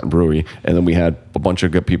 packed Breton Brewery. And then we had a bunch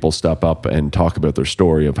of good people step up and talk about their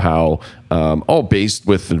story of how, all based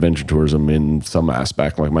with adventure tourism in some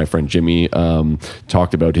aspect. Like my friend Jimmy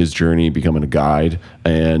talked about his journey becoming a guide.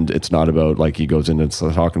 And it's not about, like he goes into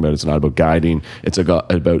talking about, it's not about guiding. It's about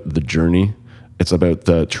the journey. It's about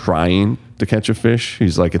the trying to catch a fish.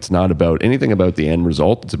 He's like, it's not about anything about the end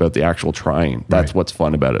result. It's about the actual trying. That's what's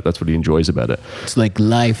fun about it. That's what he enjoys about it. It's like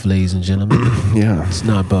life, ladies and gentlemen. Yeah. It's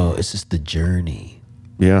not about, it's just the journey.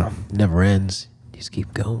 Yeah. It never ends. You just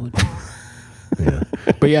keep going. Yeah.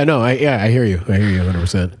 But yeah, no, I hear you. I hear you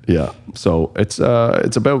 100%. Yeah. So it's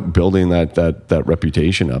about building that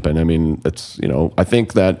reputation up. And I mean, it's, I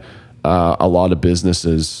think that, a lot of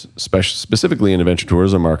businesses, specifically in adventure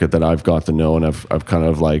tourism market that I've got to know, and I've kind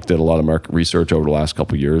of like did a lot of market research over the last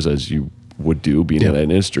couple of years, as you would do being in that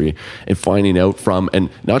industry, and finding out from, and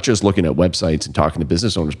not just looking at websites and talking to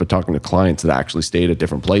business owners, but talking to clients that actually stayed at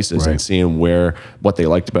different places and seeing what they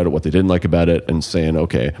liked about it, what they didn't like about it, and saying,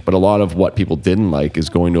 okay, but a lot of what people didn't like is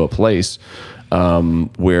going to a place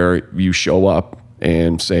where you show up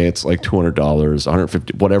and say it's like $200,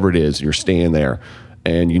 $150, whatever it is, you're staying there.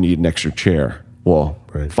 And you need an extra chair. Well,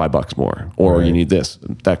 $5 more. Or you need this,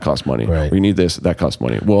 that costs money. Or you need this, that costs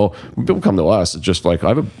money. Well, when people come to us, it's just like, I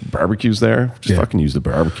have a barbecues there. Just fucking use the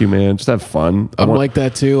barbecue, man. Just have fun. I'm like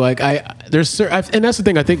that too. Like and that's the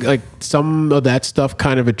thing. I think like some of that stuff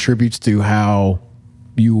kind of attributes to how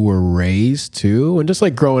you were raised too, and just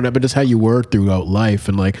like growing up, and just how you were throughout life.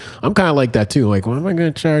 And like I'm kind of like that too. Like, why am I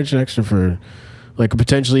going to charge extra for, like,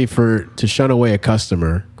 potentially to shun away a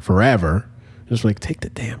customer forever? Just like, take the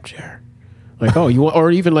damn chair. Like, oh, you want, or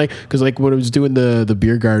even like, because like when I was doing the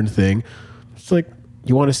beer garden thing, it's like,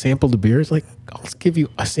 you want to sample the beers? Like, I'll give you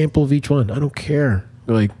a sample of each one. I don't care.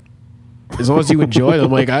 Like, as long as you enjoy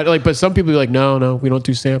them. Like, but some people are like, no, we don't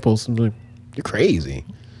do samples. I'm like, you're crazy.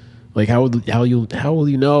 Like, how will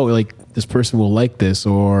you know like this person will like this?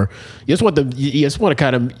 Or you just want to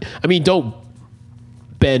kind of, I mean, don't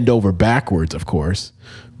bend over backwards, of course,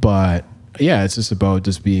 but yeah, it's just about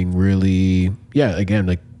just being really, again,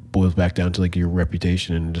 like boils back down to like your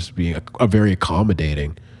reputation and just being a very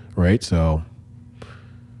accommodating, right? So,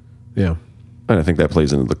 yeah. And I think that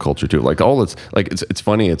plays into the culture too. Like it's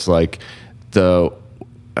funny. It's like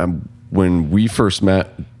when we first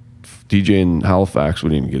met DJ in Halifax. We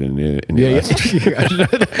didn't even get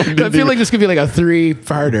into I feel like this could be like a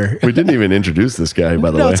 3-parter. We didn't even introduce this guy,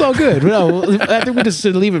 by the way. No, it's all good. No, I think we just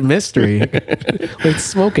should leave it mystery. Like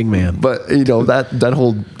Smoking Man. But that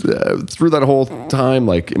whole through that whole time,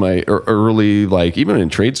 like in my early, like even in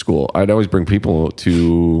trade school, I'd always bring people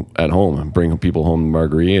at home, bring people home to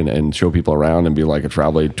Marguerite and show people around and be like a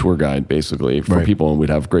travel aid tour guide basically for people, and we'd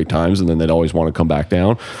have great times, and then they'd always want to come back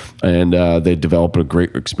down, and they'd develop a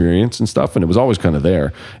great experience and stuff, and it was always kind of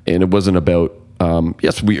there, and it wasn't about.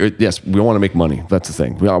 Yes, we want to make money. That's the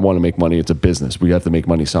thing. We all want to make money. It's a business. We have to make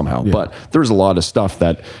money somehow. Yeah. But there's a lot of stuff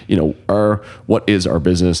that, what is our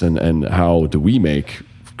business and how do we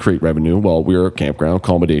create revenue? Well, we're a campground,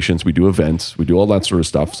 accommodations, we do events, we do all that sort of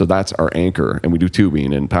stuff. So that's our anchor, and we do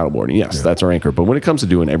tubing and paddleboarding. Yes, that's our anchor. But when it comes to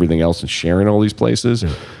doing everything else and sharing all these places,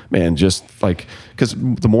 man, just like, because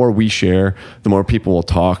the more we share, the more people will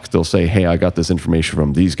talk. They'll say, hey, I got this information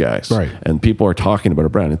from these guys. Right. And people are talking about a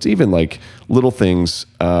brand. It's even like little things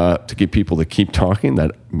to get people to keep talking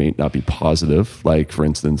that may not be positive. Like, for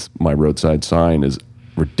instance, my roadside sign is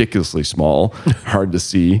ridiculously small, hard to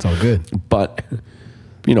see. It's all good. But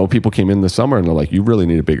people came in this summer and they're like, you really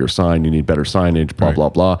need a bigger sign. You need better signage, blah, blah,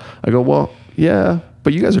 blah. I go, well, yeah,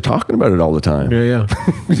 but you guys are talking about it all the time. Yeah.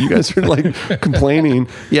 You guys are like complaining.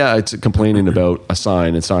 Yeah, it's complaining about a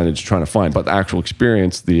sign and signage trying to find, but the actual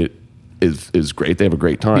experience is great. They have a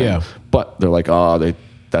great time. Yeah. But they're like,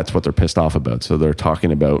 that's what they're pissed off about. So they're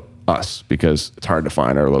talking about us because it's hard to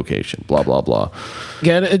find our location, blah, blah, blah.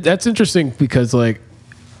 Yeah, that's interesting because like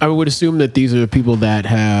I would assume that these are the people that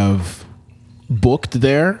have booked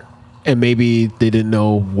there and maybe they didn't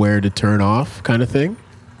know where to turn off kind of thing,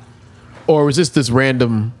 or was this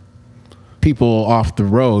random people off the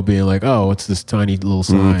road being like, oh, it's this tiny little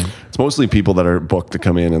sign? It's mostly people that are booked to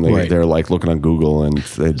come in and they're like looking on Google and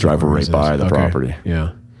they drive right by the property.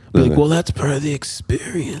 Yeah, be like, well, that's part of the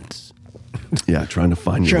experience. Yeah, trying to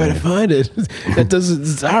find it. That doesn't.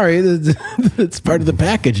 Sorry, that's part of the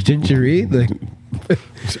package. Didn't you read? Like,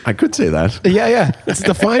 I could say that. Yeah. It's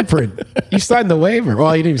the fine print. You signed the waiver.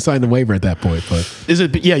 Well, you didn't even sign the waiver at that point, but is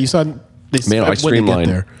it? Yeah, you signed. Man, I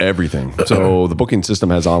streamlined everything. So the booking system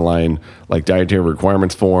has online like dietary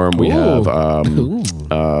requirements form. We have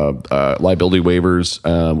liability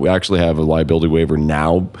waivers. We actually have a liability waiver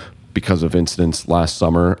now because of incidents last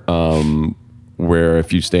summer. Where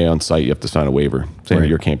if you stay on site, you have to sign a waiver saying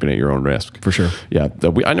you're camping at your own risk. For sure. Yeah,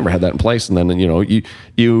 I never had that in place. And then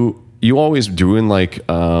you always doing like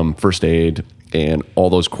first aid and all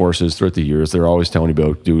those courses throughout the years. They're always telling you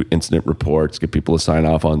about do incident reports, get people to sign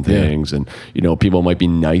off on things, and people might be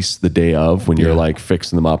nice the day of when you're like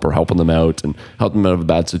fixing them up or helping them out and helping them out of a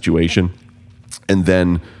bad situation, and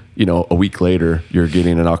then a week later you're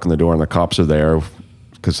getting a knock on the door and the cops are there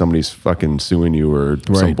because somebody's fucking suing you or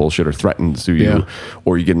some bullshit or threatened to sue you,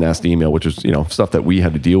 or you get an nasty email, which is, stuff that we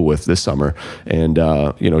had to deal with this summer. And,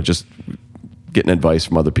 just getting advice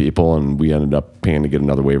from other people, and we ended up paying to get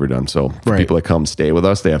another waiver done. So for people that come stay with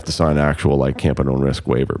us, they have to sign an actual like camp at own risk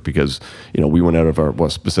waiver because, we went out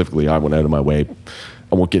of specifically I went out of my way.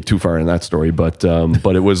 I won't get too far in that story, but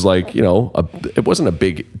it was like, it wasn't a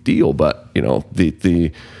big deal, but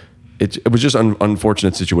it was just an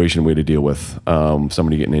unfortunate situation we had to deal with.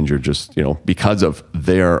 Somebody getting injured just, because of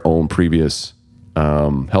their own previous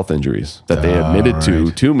health injuries that they admitted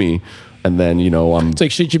to me. And then, it's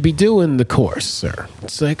like, should you be doing the course, sir?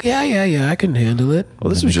 It's like, yeah, I can handle it.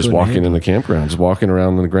 Well, this was just walking in the campground, just walking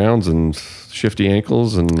around in the grounds and shifty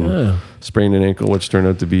ankles and sprained an ankle, which turned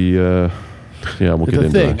out to be, we'll get into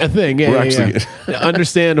that. A thing, yeah.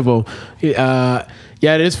 Understandable. Yeah,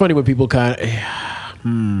 it is funny when people kind of,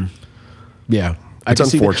 yeah,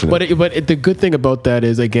 it's unfortunate. But the good thing about that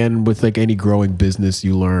is, again, with like any growing business,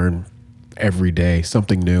 you learn every day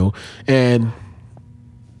something new. And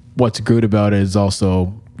what's good about it is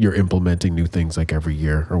also you're implementing new things like every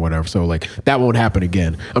year or whatever. So like that won't happen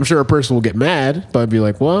again. I'm sure a person will get mad, but I'd be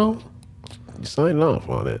like, well, you signed off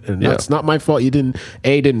on it, and that's not my fault. You didn't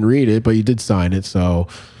read it, but you did sign it. So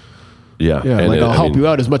yeah, like I'll help you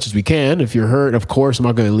out as much as we can. If you're hurt, of course, I'm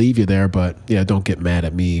not going to leave you there. But yeah, don't get mad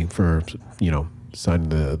at me for signing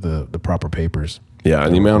the proper papers. Yeah,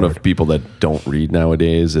 and the amount of people that don't read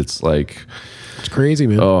nowadays, it's like it's crazy,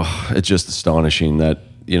 man. Oh, it's just astonishing that.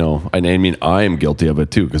 I mean, I am guilty of it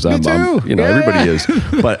too because I'm everybody is.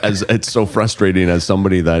 But as it's so frustrating as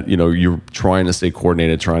somebody that you're trying to stay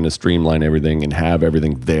coordinated, trying to streamline everything and have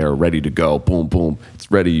everything there ready to go. Boom, boom, it's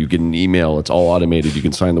ready. You get an email. It's all automated. You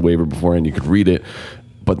can sign the waiver beforehand. You could read it,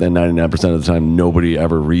 but then 99% of the time, nobody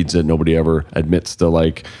ever reads it. Nobody ever admits to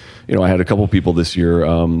I had a couple people this year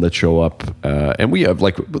that show up, and we have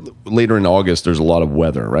like later in August. There's a lot of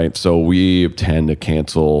weather, right? So we tend to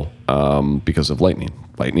cancel because of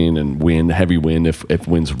lightning and wind, heavy wind. If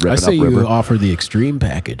wind's ripping I say up river. you offer the extreme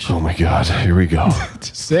package. Oh my God! Here we go.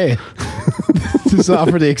 Just say it. Just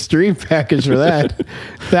offer the extreme package for that.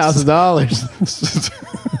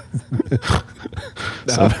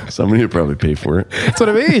 $1,000. Somebody would probably pay for it. That's what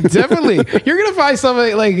I mean. Definitely. You're going to find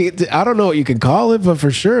somebody like, I don't know what you can call it, but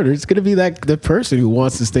for sure, there's going to be that person who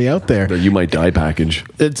wants to stay out there. The You Might Die package.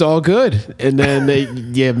 It's all good. And then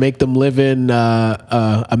make them live in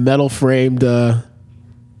a metal framed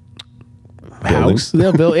house.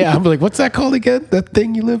 They'll build. Yeah. I'm like, what's that called again? That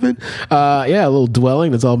thing you live in? A little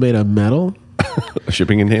dwelling that's all made of metal. A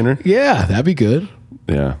shipping container? Yeah. That'd be good.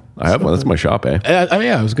 Yeah. I have one. That's my shop, eh?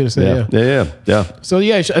 I was going to say, Yeah. So,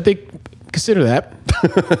 I think consider that.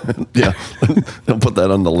 Yeah. I'll put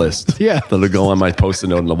that on the list. Yeah. That'll go on my post-it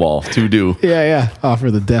note on the wall. To do. Yeah.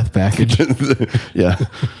 Offer the death package. Yeah.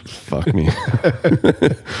 Fuck me.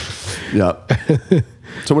 Yeah.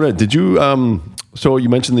 So what did you so you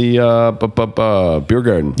mentioned the beer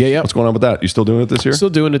garden. Yeah. What's going on with that? You still doing it this year? Still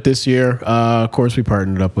doing it this year. Of course, we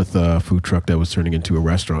partnered up with a food truck that was turning into a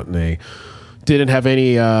restaurant, and they didn't have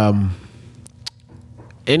any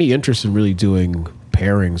interest in really doing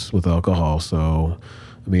pairings with alcohol. So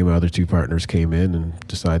me and my other two partners came in and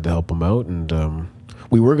decided to help them out. And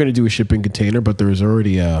we were going to do a shipping container, but there was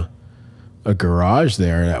already a garage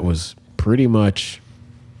there that was pretty much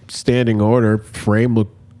standing order. Frame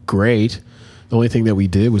looked great. The only thing that we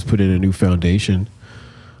did was put in a new foundation,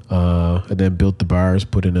 and then built the bars,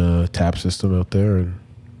 put in a tap system out there, and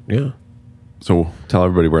yeah. So tell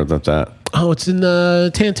everybody where that's at. Oh, it's in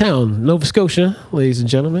Tantown, Nova Scotia, ladies and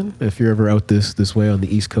gentlemen. If you're ever out this way on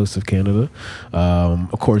the east coast of Canada,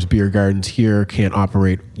 of course, beer gardens here can't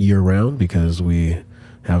operate year round because we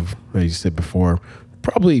have, as you said before,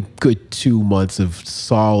 probably good 2 months of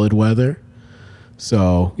solid weather.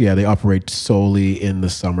 So yeah, they operate solely in the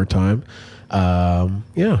summertime.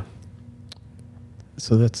 Yeah.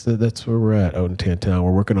 So that's where we're at out in Tantown.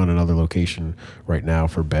 We're working on another location right now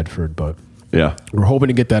for Bedford, but Yeah. we're hoping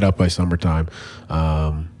to get that up by summertime.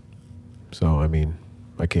 So I mean,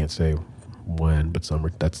 I can't say when, but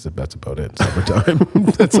summer. That's about it. Summertime.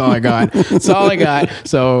 That's all I got. That's all I got.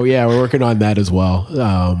 So yeah, we're working on that as well.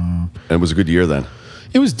 And it was a good year then.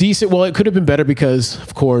 It was decent. Well, it could have been better because,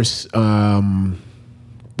 of course,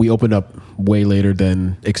 we opened up way later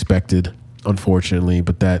than expected, unfortunately.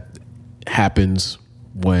 But that happens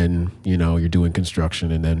when, you're doing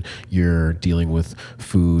construction and then you're dealing with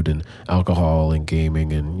food and alcohol and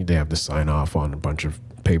gaming, and they have to sign off on a bunch of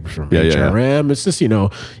papers from HRM. It's just, you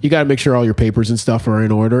got to make sure all your papers and stuff are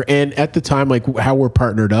in order. And at the time, like how we're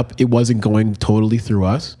partnered up, it wasn't going totally through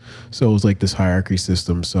us. So it was like this hierarchy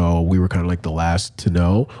system. So we were kind of like the last to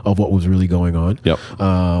know of what was really going on. Yep.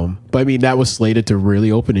 But I mean, that was slated to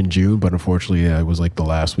really open in June, but unfortunately it was like the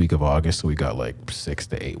last week of August. So we got like 6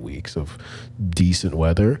 to 8 weeks of decent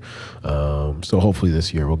weather. So hopefully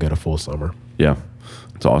this year we'll get a full summer. Yeah.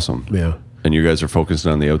 It's awesome. Yeah. And you guys are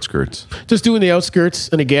focusing on the outskirts. Just doing the outskirts.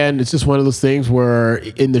 And again, it's just one of those things where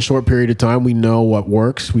in the short period of time, we know what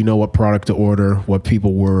works. We know what product to order, what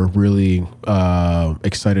people were really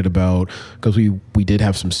excited about. Because we did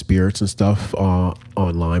have some spirits and stuff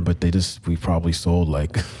online, but we probably sold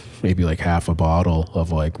like maybe like half a bottle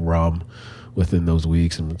of like rum within those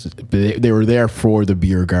weeks. And they were there for the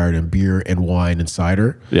beer garden, beer and wine and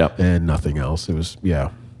cider. Yeah. And nothing else. It was, yeah.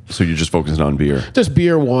 So you're just focusing on beer. Just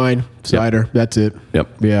beer, wine, cider. Yep. That's it.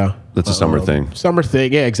 Yep. Yeah. That's a summer thing. Summer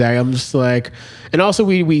thing. Yeah, exactly. I'm just like, and also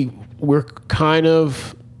we're kind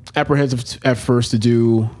of apprehensive at first to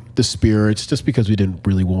do the spirits just because we didn't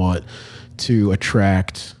really want to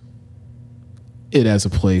attract it as a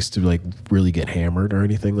place to like really get hammered or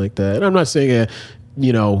anything like that. And I'm not saying,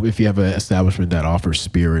 if you have an establishment that offers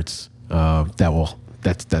spirits,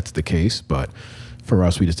 that's the case, but for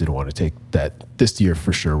us, we just didn't want to take that this year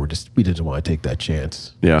for sure. We didn't want to take that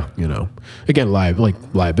chance. Yeah. Again,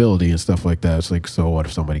 liability and stuff like that. It's like, so what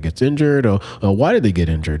if somebody gets injured? Or why did they get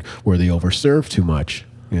injured? Were they overserved too much?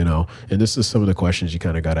 And this is some of the questions you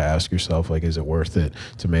kind of got to ask yourself. Like, is it worth it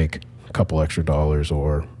to make a couple extra dollars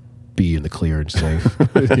or be in the clear and safe?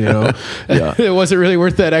 Yeah. Was it really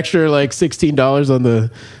worth that extra like $16 on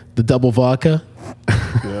the double vodka?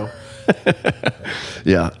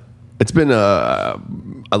 Yeah. It's been I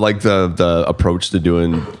like the approach to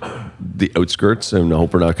doing the outskirts, and I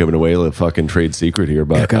hope we're not giving away the fucking trade secret here,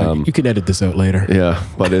 but you can edit this out later. Yeah,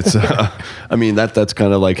 but it's I mean that's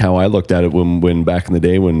kind of like how I looked at it when back in the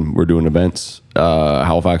day when we're doing events.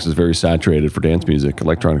 Halifax is very saturated for dance music,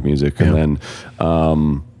 electronic music, and then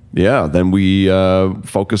then we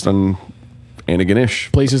focused on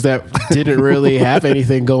Antigonish. Places that didn't really have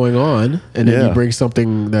anything going on, and then you bring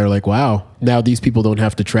something that are like, wow, now these people don't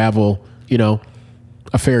have to travel,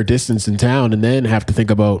 a fair distance in town and then have to think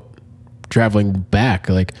about traveling back.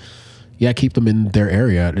 Like, keep them in their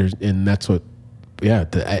area. And that's what,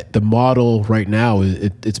 the model right now,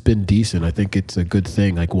 it's been decent. I think it's a good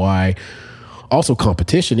thing. Like, why? Also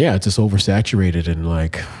competition. Yeah, it's just oversaturated, and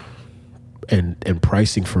like, and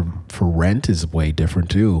pricing for rent is way different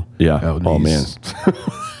too. Yeah. Oh man.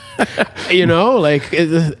 Like,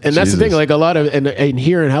 and that's the thing. Like, a lot of, and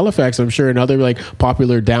here in Halifax, I'm sure in other like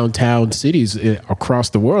popular downtown cities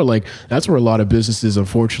across the world, like that's where a lot of businesses,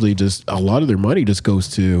 unfortunately, just a lot of their money just goes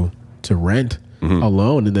to rent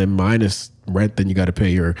alone, and then minus rent, then you got to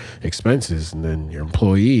pay your expenses and then your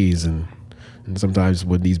employees, and sometimes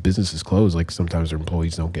when these businesses close, like sometimes their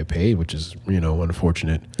employees don't get paid, which is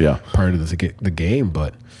unfortunate. Part of the game,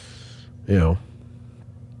 but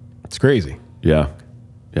it's crazy. Yeah,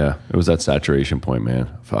 it was that saturation point, man.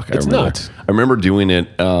 Fuck, it's nuts. I remember doing it.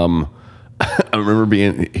 I remember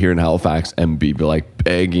being here in Halifax and be like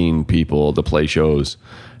begging people to play shows,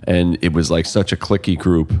 and it was like such a cliquey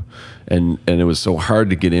group, and it was so hard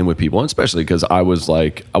to get in with people, and especially because I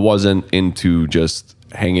wasn't into just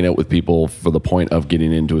hanging out with people for the point of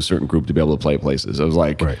getting into a certain group to be able to play places. I was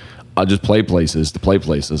like, I'll just play places to play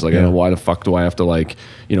places. Like, I don't know why the fuck do I have to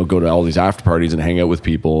go to all these after parties and hang out with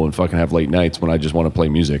people and fucking have late nights when I just want to play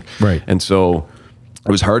music. Right. And so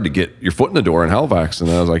it was hard to get your foot in the door in Halifax. And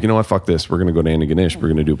I was like, you know what, fuck this. We're going to go to Antigonish. We're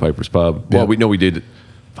going to do Piper's Pub. Well, we did.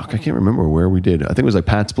 Fuck, I can't remember where we did. I think it was like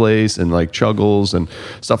Pat's Place and like Chuggles and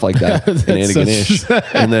stuff like that in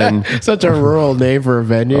Antigonish. And then such a rural name for a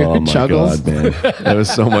venue. Oh my Chuggles. God, man. It was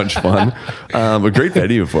so much fun. A great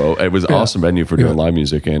venue it was an awesome venue for doing live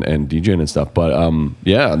music and DJing and stuff. But and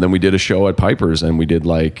then we did a show at Piper's, and we did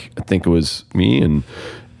I think it was me and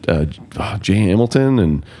Jay Hamilton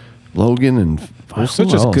and Logan and it was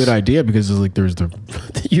such a good idea because there's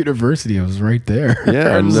the university. It was right there.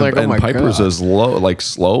 Yeah, and Piper's was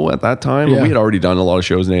slow at that time. Yeah. We had already done a lot of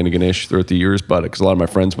shows in Antigonish throughout the years, but because a lot of my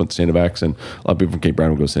friends went to St. X, and a lot of people from Cape Brown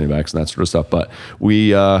would go to St. X and that sort of stuff. But we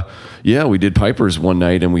did Piper's one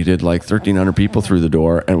night, and we did 1,300 people through the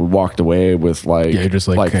door, and we walked away with five. I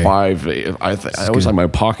was like, my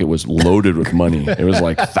pocket was loaded with money. It was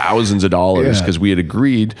like thousands of dollars because we had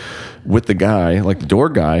agreed with the guy, like the door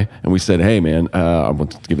guy, and we said, hey man, I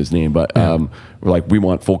won't give his name, but we're like, we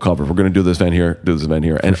want full cover. We're going to do this event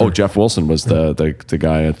here, and Jeff Wilson was the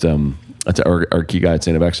guy at our key guy at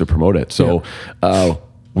St. X to promote it. So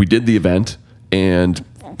we did the event, and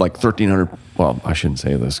 1,300. Well, I shouldn't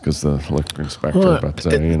say this because the liquor inspector, but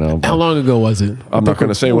how long ago was it? I'm not going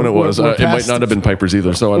to say when it was. It might not have been Piper's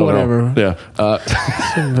either, so I don't know. Yeah,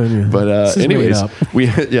 but anyways,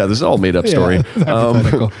 this is all made up story.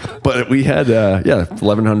 But we had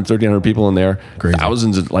 1,100, 1,300 people in there. Crazy.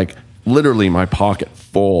 Thousands of literally my pocket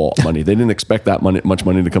full of money. They didn't expect that much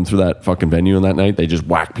money to come through that fucking venue in that night. They just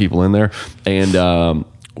whacked people in there, and I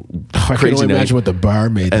can only imagine what the bar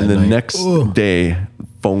made. And the next day,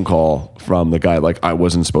 phone call from the guy, I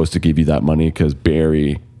wasn't supposed to give you that money because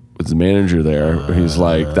Barry was the manager there. He's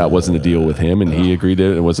like, that wasn't a deal with him, and he agreed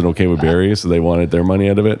to it. It wasn't okay with Barry, so they wanted their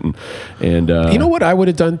money out of it. And you know what I would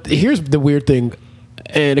have done? Here's the weird thing,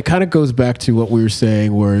 and it kind of goes back to what we were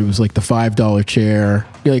saying, where it was like the $5 chair.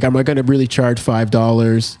 You're like, am I going to really charge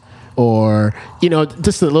 $5? Or,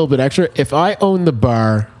 just a little bit extra. If I owned the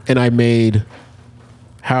bar and I made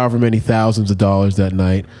however many thousands of dollars that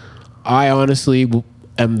night, I honestly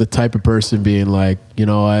am the type of person being like, you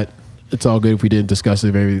know what, it's all good if we didn't discuss it,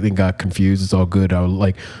 if everything got confused, it's all good. I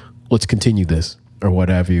would let's continue this or what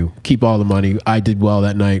have you. Keep all the money. I did well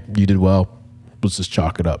that night. You did well. Let's just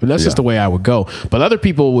chalk it up. And that's just the way I would go. But other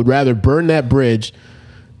people would rather burn that bridge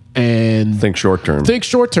and think short term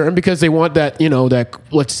because they want that, that,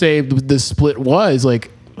 let's say the split was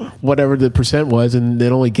whatever the percent was, and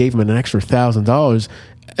it only gave them an extra $1,000,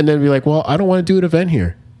 and then be like, well, I don't want to do an event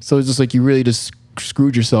here. So it's just you really just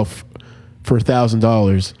screwed yourself for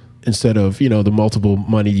 $1,000 instead of, the multiple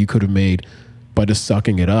money you could have made by just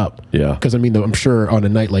sucking it up. Yeah. Because I'm sure on a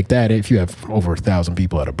night like that, if you have over 1,000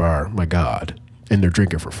 people at a bar, my God, and they're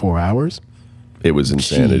drinking for 4 hours. It was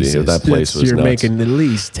insanity. Jesus, that place was you're nuts. making at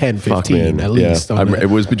least 10, 15, at least. Yeah. It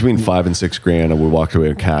was between $5,000 and $6,000, and we walked away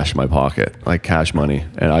with cash in my pocket, cash money.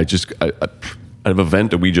 And I an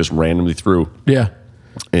event that we just randomly threw. Yeah.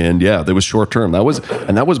 And yeah, that was short term. That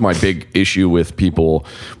was my big issue with people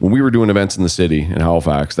when we were doing events in the city in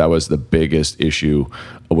Halifax. That was the biggest issue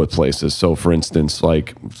with places. So for instance,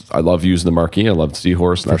 like I love using the Marquee, I love the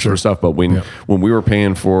Seahorse and that sort of stuff. But when we were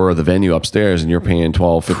paying for the venue upstairs and you're paying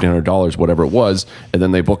 $1,200-$1,500, whatever it was, and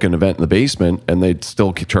then they book an event in the basement and they'd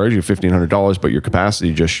still charge you $1,500, but your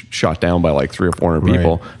capacity just shot down by like 300 or 400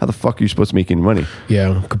 people. How the fuck are you supposed to make any money?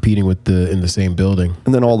 Yeah, competing with in the same building.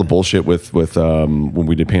 And then all the bullshit with when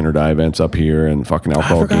we did Paint or Die events up here and fucking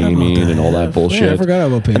alcohol gaming and all that bullshit. Yeah, I forgot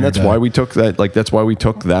about Paint or Die. And that's why we took that. Like that's why we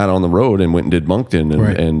took that on the road and went and did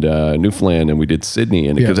Moncton and Newfoundland, and we did Sydney,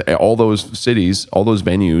 and because all those cities, all those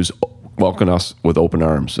venues welcome us with open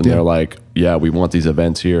arms, and they're like, yeah, we want these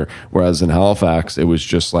events here. Whereas in Halifax, it was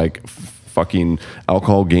just like fucking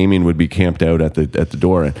alcohol gaming would be camped out at the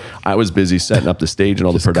door, and I was busy setting up the stage and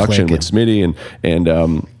all the production with Smitty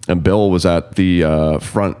and Bill was at the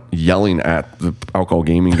front yelling at the alcohol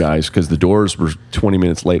gaming guys because the doors were 20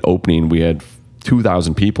 minutes late opening. We had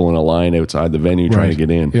 2,000 people in a line outside the venue trying to get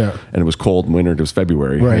in, and it was cold and winter. It was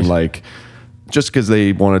February, and like just because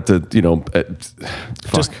they wanted to, you know,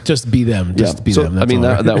 just be them, be them. I mean,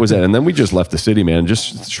 that was it. And then we just left the city, man.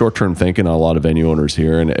 Just short term thinking on a lot of venue owners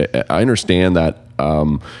here, and I understand that.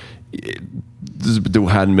 There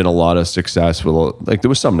hadn't been a lot of success with, like, there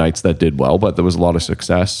was some nights that did well, but there was a lot of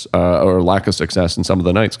success or lack of success in some of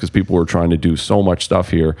the nights because people were trying to do so much stuff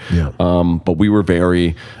here. But we were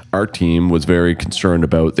our team was very concerned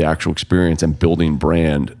about the actual experience and building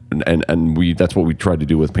brand. And that's what we tried to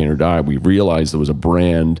do with Paint or Die. We realized there was a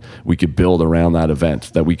brand we could build around that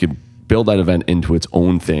event, that we could build that event into its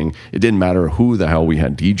own thing. It didn't matter who the hell we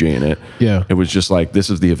had DJ in it. It was just like, this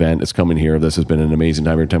is the event. It's coming here. This has been an amazing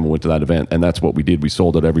time every time we went to that event. And that's what we did. We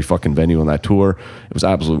sold out every fucking venue on that tour. It was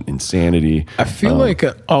absolute insanity. I feel like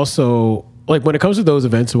also, like when it comes to those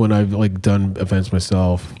events, when I've like done events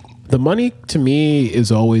myself, the money to me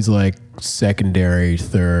is always like secondary,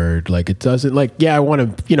 third. Like it doesn't I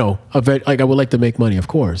want to, you know, event, like I would like to make money, of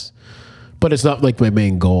course, but it's not like my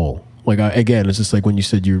main goal. Like again, it's just like when you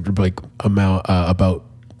said you're like about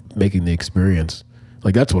making the experience.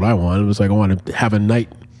 Like that's what I want. It was like I want to have a night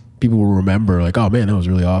people will remember. Like, oh man, that was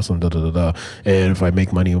really awesome. Da, da, da, da. And if I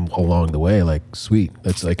make money along the way, like sweet.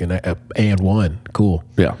 That's like an and one. Cool.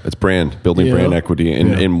 Yeah, it's building brand equity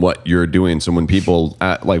in what you're doing. So when people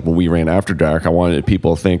like when we ran After Dark, I wanted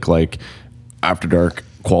people to think like After Dark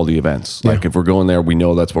quality events. Like if we're going there, we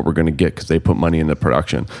know that's what we're going to get because they put money into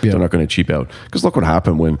production. They're not going to cheap out. Because look what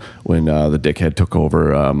happened when the dickhead took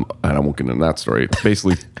over. And I won't get into that story.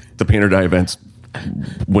 Basically, the Paint or Die events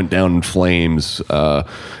went down in flames,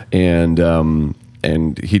 and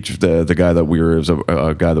he the guy that we were was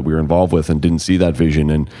a guy that we were involved with and didn't see that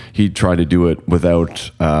vision, and he tried to do it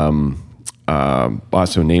without.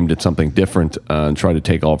 Also named it something different and tried to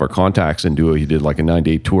take all of our contacts and do it. He did like a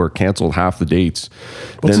 9-day tour, canceled half the dates.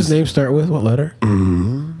 What's his name start with? What letter?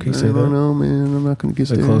 Can you say that? I don't know, man. I'm not going to get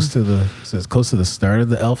there. Close to the start of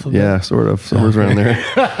the alphabet? Yeah, sort of. Somewhere's around there.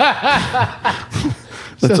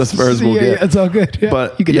 That's as far as we'll get. It's all good. Yeah,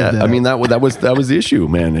 but I mean that was the issue,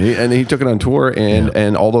 man. He took it on tour,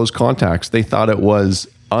 and all those contacts, they thought it was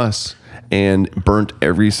us, and burnt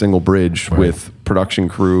every single bridge with production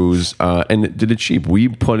crews, and did it cheap. We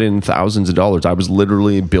put in thousands of dollars. I was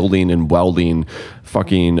literally building and welding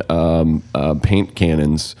fucking paint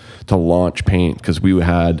cannons to launch paint because we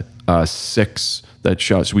had 6 that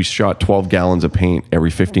shot. So we shot 12 gallons of paint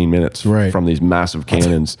every 15 minutes from these massive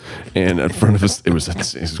cannons, and in front of us, it was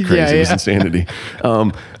crazy. It was insanity.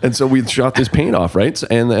 And so we shot this paint off, right?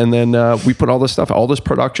 And then we put all this stuff, all this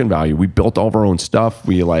production value. We built all of our own stuff.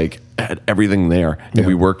 We like had everything there. And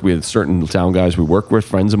we worked with certain sound guys we worked with,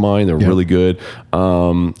 friends of mine. They were really good,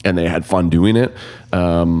 and they had fun doing it.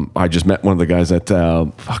 I just met one of the guys at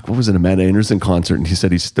what was it, a Matt Anderson concert, and he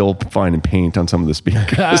said he's still finding paint on some of the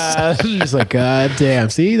speakers. Just like, God damn.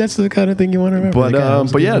 See, that's the kind of thing you want to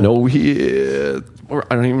remember. But yeah, no,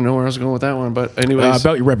 I don't even know where I was going with that one. But anyways,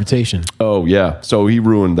 about your reputation. Oh yeah, so he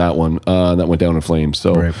ruined that one. That went down in flames.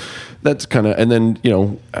 So that's kind of, and then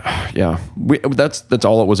that's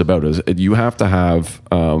all it was about. Is you have to have.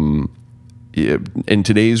 In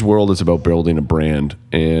today's world, it's about building a brand,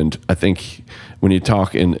 and I think when you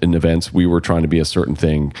talk in events, we were trying to be a certain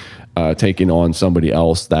thing, taking on somebody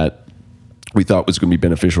else that we thought was going to be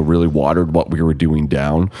beneficial, really watered what we were doing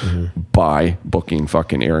down by booking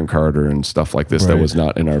fucking Aaron Carter and stuff like this that was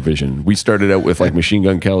not in our vision. We started out with like Machine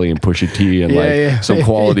Gun Kelly and Pusha T and some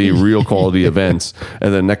quality, real quality events,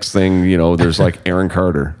 and the next thing you know, there's like Aaron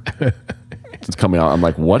Carter. it's coming out. I'm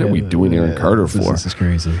like, what are we doing Aaron Carter for? This is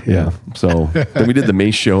crazy. Yeah. So then we did the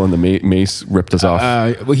Mace show, and the Mace ripped us off.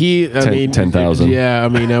 Well, 10,000. Yeah, I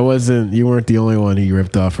mean, you weren't the only one he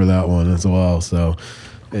ripped off for that one as well. So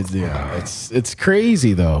it's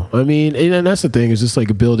crazy though. I mean, and that's the thing, is just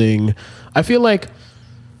like building. I feel like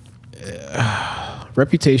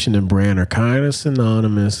reputation and brand are kind of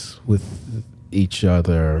synonymous with each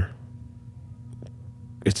other.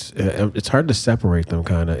 It's hard to separate them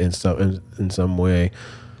kind of in some way.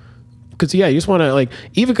 Because you just want to like,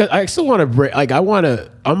 even because I still want to break, like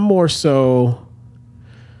I'm more so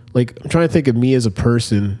like, I'm trying to think of me as a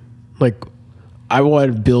person. Like I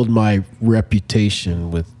want to build my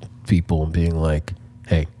reputation with people and being like,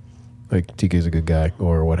 hey, like TK's a good guy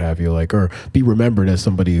or what have you, like, or be remembered as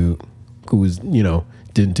somebody who was,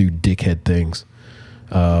 didn't do dickhead things.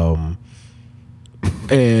 And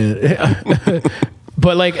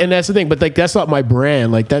but like, and that's the thing, but like, that's not my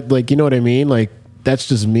brand. Like that, like, you know what I mean? Like, that's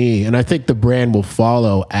just me. And I think the brand will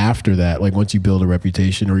follow after that. Like once you build a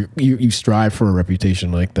reputation, or you strive for a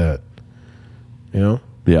reputation like that, Yeah.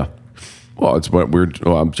 Well, it's what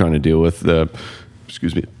I'm trying to deal with.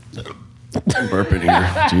 Excuse me. Burping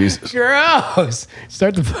here. Jesus. Gross.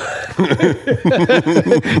 Start the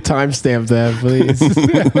timestamp that, please.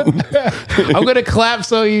 I'm going to clap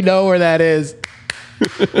so you know where that is.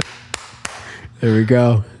 There we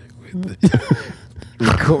go.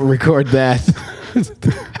 Record that.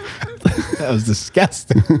 That was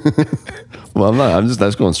disgusting. Well, I'm not.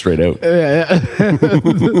 That's going straight out. It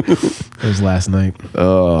was last night.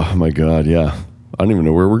 Oh my God. Yeah. I don't even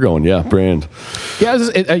know where we're going. Yeah. Brand. Yeah.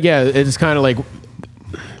 It's kind of like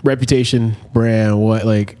reputation, brand. What,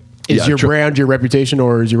 like, is your brand your reputation,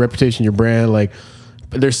 or is your reputation your brand? Like,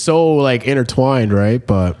 they're so like intertwined, right?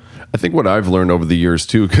 But I think what I've learned over the years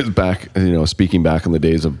too, because back, speaking back in the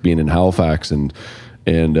days of being in Halifax and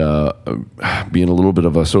being a little bit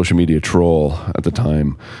of a social media troll at the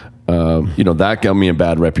time, that got me a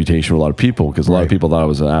bad reputation with a lot of people, because a lot of people thought I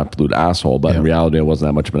was an absolute asshole, but in reality I wasn't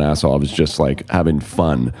that much of an asshole. I was just like having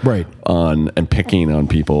fun and picking on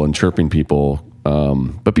people and chirping people.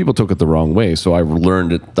 But people took it the wrong way. So I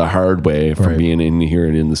learned it the hard way from being in here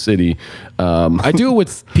and in the city. I do it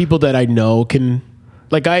with people that I know can,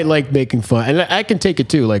 like, I like making fun, and I can take it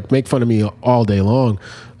too. Like, make fun of me all day long,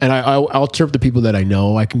 and I'll chirp the people that I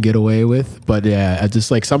know I can get away with. But yeah, I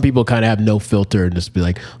just, like, some people kind of have no filter and just be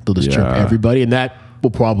like, they'll just chirp everybody, and that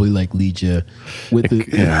will probably like lead you with the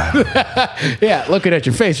looking at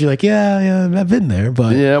your face. You're like, yeah, I've been there,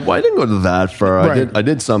 but well, I didn't go to that far. I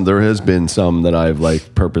did some. There has been some that I've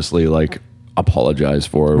like purposely like apologize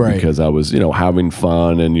for because I was, having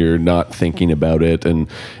fun, and you're not thinking about it. And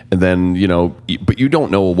then, but you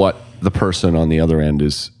don't know what the person on the other end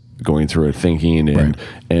is going through or thinking.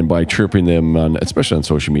 And by chirping them especially on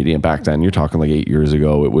social media, and back then, you're talking like 8 years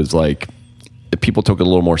ago, it was like, people took it a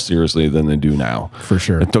little more seriously than they do now. For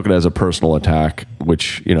sure. It took it as a personal attack,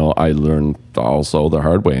 which, I learned also the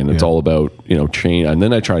hard way. And it's all about, change. And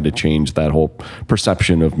then I tried to change that whole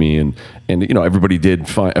perception of me. And everybody did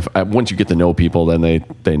fine. Once you get to know people, then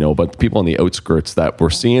they know. But people on the outskirts that were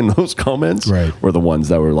seeing those comments were the ones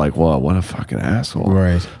that were like, wow, what a fucking asshole.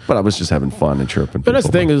 Right. But I was just having fun and chirping. But that's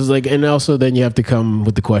the thing is, like, and also then you have to come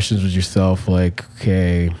with the questions with yourself, like,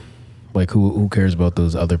 okay, like, who cares about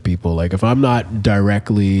those other people? Like, if I'm not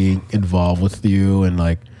directly involved with you, and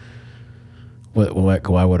like,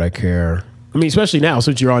 why would I care? I mean, especially now,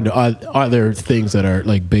 since you're on to other things that are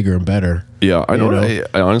like bigger and better. Yeah, I know.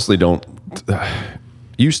 I honestly don't.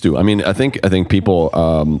 Used to. I mean, I think people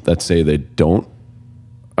that say they don't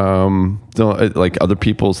like other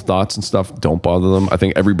people's thoughts and stuff don't bother them. I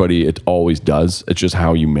think everybody, it always does. It's just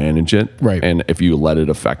how you manage it, right? And if you let it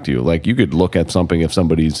affect you, like, you could look at something, if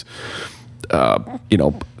somebody's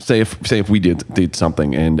say if we did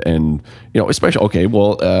something and especially,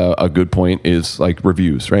 a good point is like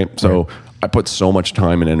reviews, right? So I put so much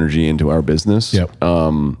time and energy into our business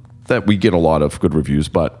that we get a lot of good reviews,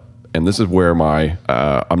 and this is where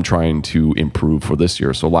I'm trying to improve for this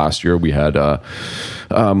year. So last year we had it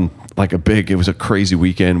was a crazy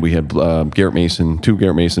weekend. We had two Garrett Mason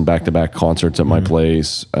back-to-back concerts at my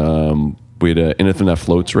place. We had an Infinite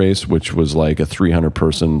Floats race, which was like a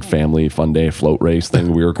 300-person family fun day float race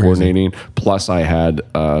thing we were coordinating. Plus, I had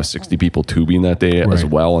 60 people tubing that day as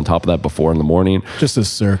well. On top of that, before in the morning, just a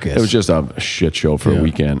circus. It was just a shit show for a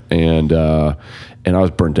weekend, and I was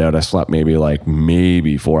burnt out. I slept maybe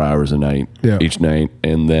 4 hours a night each night,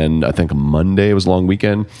 and then I think Monday was a long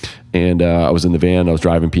weekend, and I was in the van. I was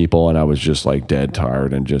driving people, and I was just like dead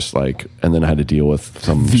tired, and just like, and then I had to deal with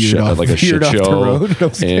some shit, like a shit show,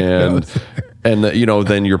 And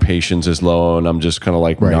then your patience is low, and I'm just kind of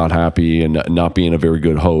like not happy and not being a very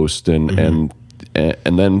good host, and then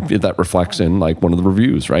that reflects in like one of the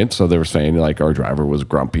reviews, right? So they were saying like our driver was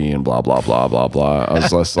grumpy and blah blah blah blah blah. I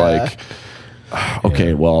was just like,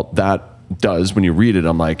 okay, well that does when you read it,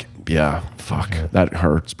 I'm like, yeah, fuck, that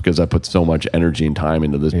hurts because I put so much energy and time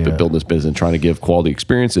into this, building this business, trying to give quality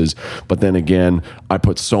experiences. But then again, I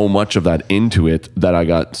put so much of that into it that I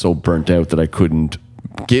got so burnt out that I couldn't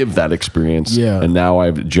give that experience. Yeah. And now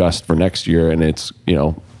I've adjusted for next year, and it's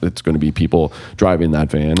it's going to be people driving that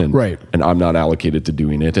van, and and I'm not allocated to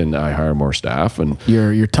doing it, and I hire more staff, and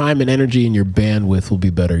your time and energy and your bandwidth will be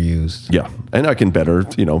better used. Yeah, and I can better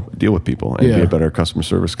deal with people and be a better customer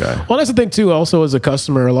service guy. Well, that's the thing too. Also, as a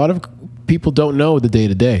customer, a lot of people don't know the day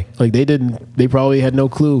to day. Like they probably had no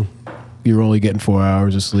clue. You're only getting 4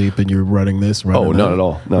 hours of sleep, and you're running this. Not at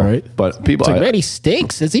all. No, right? But people, it's like, man, he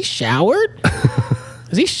stinks. Has he showered?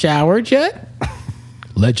 Has he showered yet?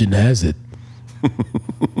 Legend has it,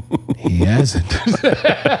 he hasn't.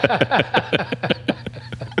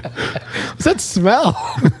 What's that smell?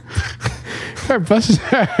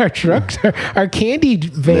 Our truck, our candy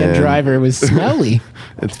van driver was smelly.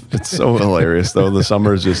 It's so hilarious though. The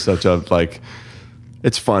summer is just such a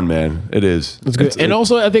it's fun, man. It is. It's good. And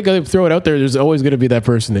also, I think I throw it out there. There's always going to be that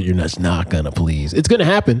person that you're just not going to please. It's going to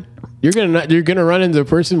happen. You're going to run into a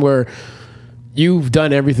person where you've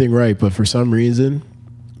done everything right, but for some reason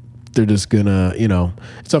they're just gonna,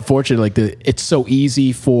 it's unfortunate. Like it's so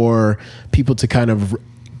easy for people to kind of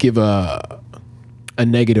give a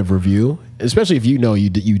negative review, especially if you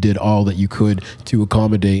did all that you could to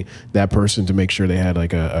accommodate that person to make sure they had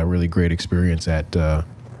like a really great experience at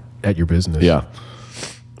your business. Yeah.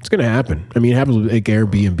 It's going to happen. I mean, it happens with like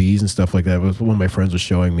Airbnbs and stuff like that. One of my friends was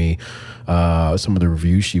showing me some of the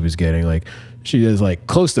reviews she was getting. Like she is like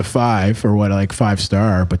close to 5 or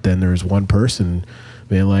 5-star, but then there's one person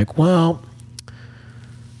being like, well,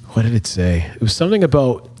 what did it say? It was something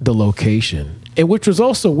about the location, and which was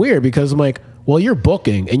also weird because I'm like, well, you're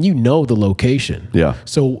booking and you know the location. Yeah.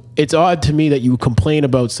 So it's odd to me that you complain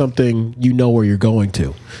about something you know where you're going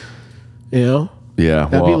to. Yeah,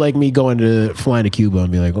 that'd be like me flying to Cuba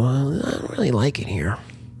and be like, well, I don't really like it here.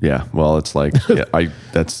 Yeah, well, it's like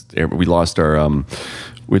we lost our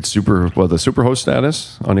with the Superhost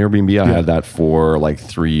status on Airbnb. I had that for like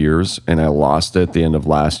 3 years, and I lost it at the end of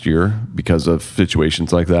last year because of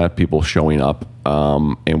situations like that, people showing up.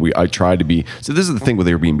 And I tried to be. So this is the thing with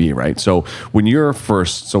Airbnb, right? So when you're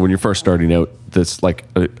first starting out, that's like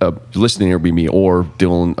listening to Airbnb or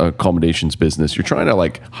doing accommodations business, you're trying to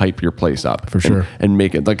like hype your place up for sure and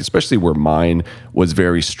make it like, especially where mine was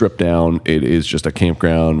very stripped down. It is just a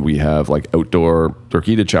campground. We have like outdoor, they're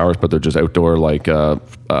heated showers, but they're just outdoor, like a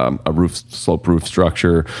slope roof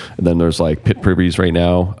structure. And then there's like pit privies right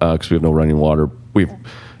now because we have no running water. We've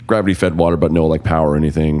gravity fed water, but no like power or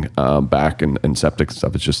anything back and septic and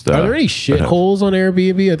stuff. It's just are there any shitholes on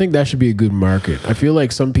Airbnb? I think that should be a good market. I feel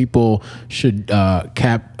like some people should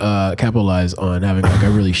capitalize on having like a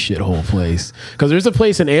really shithole place, because there's a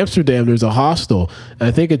place in Amsterdam, there's a hostel, and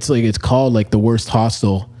I think it's called like the worst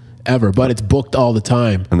hostel ever, but it's booked all the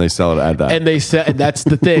time, and they sell it at that, and that's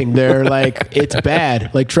the thing, they're like, it's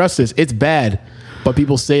bad, like trust us, it's bad. But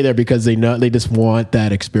people stay there because they just want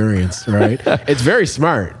that experience, right? It's very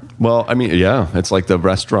smart. Well, I mean, yeah, it's like the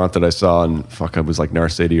restaurant that I saw in it was like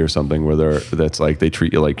Narcity or something, where that's like they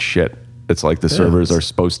treat you like shit. It's like the servers are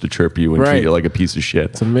supposed to chirp you and treat you like a piece of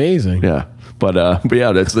shit. It's amazing. Yeah, but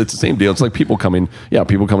yeah, it's the same deal. It's like people coming to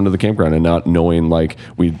the campground and not knowing, like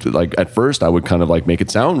at first I would kind of like make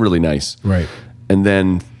it sound really nice, right, and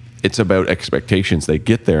then it's about expectations. They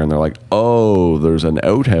get there and they're like, oh, there's an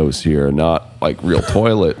outhouse here, not like real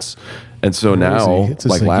toilets. And so now,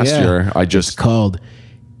 like last year, it's called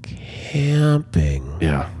camping.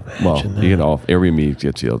 Yeah. Well, Airbnb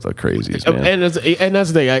gets you the craziest, man. And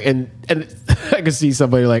that's the thing. And I can see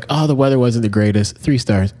somebody like, oh, the weather wasn't the greatest. 3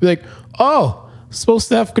 stars. Be like, oh, supposed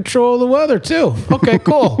to have control of the weather too. Okay,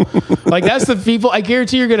 cool. Like that's the people. I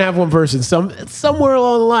guarantee you're gonna have one person somewhere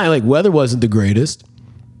along the line like, weather wasn't the greatest.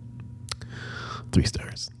 3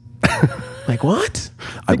 stars. Like what?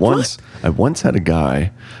 I once had a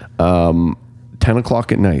guy 10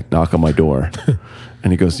 o'clock at night knock on my door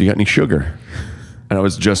and he goes, "Do you got any sugar?" And I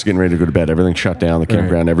was just getting ready to go to bed. Everything shut down, the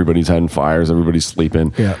campground, everybody's having fires, everybody's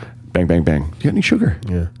sleeping. Yeah. Bang, bang, bang. "Do you got any sugar?"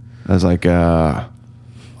 Yeah. I was like, I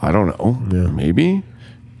don't know. Yeah. Maybe.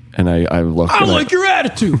 And I looked. I don't like your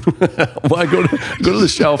attitude. Well, I go to the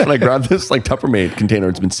shelf and I grab this like Tuppermate container.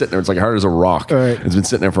 It's been sitting there. It's like hard as a rock. Right. It's been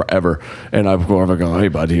sitting there forever. And I go over and go, "Hey,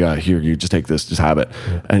 buddy, here, you just take this. Just have it."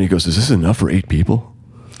 Yeah. And he goes, "Is this enough for 8 people?"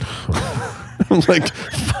 I'm like,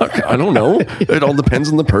 fuck, I don't know. It all depends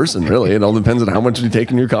on the person, really. It all depends on how much you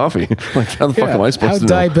take in your coffee. Like, how the fuck am I supposed to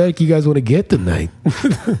know? How diabetic you guys want to get tonight?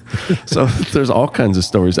 So there's all kinds of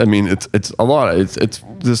stories. I mean, it's a lot. It's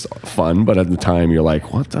just fun, but at the time you're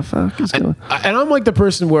like, what the fuck is going on? And I'm like the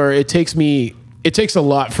person where it takes a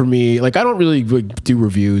lot for me. Like, I don't really do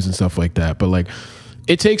reviews and stuff like that, but like,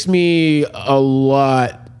 it takes me a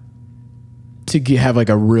lot to have like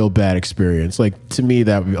a real bad experience. Like, to me,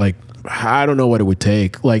 that like, I don't know what it would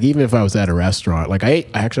take. Like, even if I was at a restaurant, like I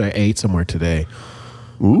ate somewhere today.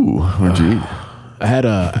 Ooh, oh gee. I had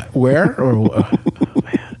a where or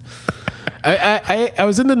man. I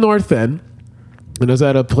was in the North End, and I was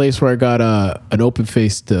at a place where I got an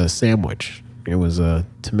open-faced sandwich. It was a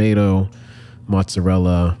tomato,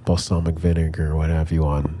 mozzarella, balsamic vinegar, what have you,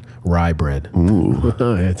 on rye bread. Ooh.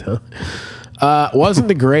 Wasn't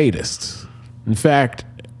the greatest. In fact,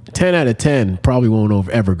 10 out of 10 probably won't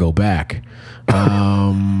ever go back.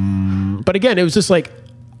 But again, it was just like,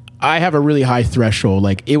 I have a really high threshold.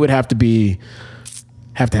 Like, it would have to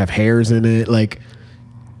have hairs in it. Like,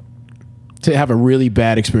 to have a really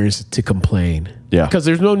bad experience to complain. Yeah. Because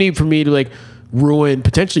there's no need for me to like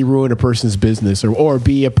potentially ruin a person's business or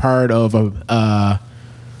be a part of a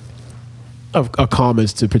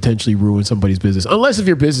comments to potentially ruin somebody's business. Unless if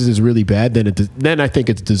your business is really bad, then I think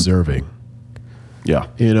it's deserving. Yeah.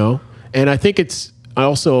 You know? And I think it's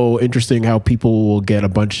also interesting how people will get a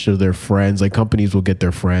bunch of their friends, like companies will get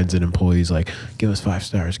their friends and employees like, give us 5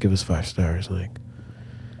 stars, give us 5 stars. Like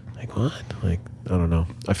what? Like, I don't know.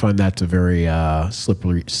 I find that's a very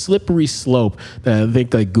slippery slope that I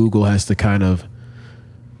think like Google has to kind of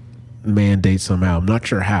mandate somehow. I'm not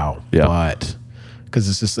sure how, but because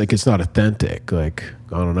it's just like, it's not authentic. Like,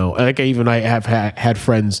 I don't know. Like, I have had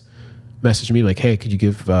friends message me like, hey, could you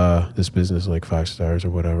give this business like 5 stars or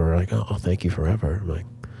whatever? Like, oh, thank you forever. I'm like,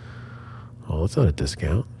 oh, it's not a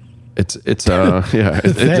discount. It's how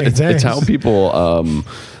people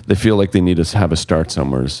they feel like they need to have a start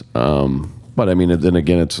somewheres. But I mean, then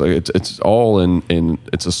again, it's like it's all in.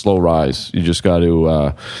 It's a slow rise. You just got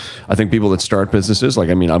to. I think people that start businesses, like,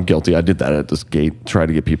 I mean, I'm guilty. I did that at this gate, try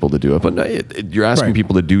to get people to do it. But you're asking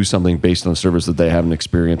people to do something based on a service that they haven't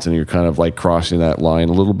experienced, and you're kind of like crossing that line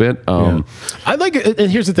a little bit. I like it,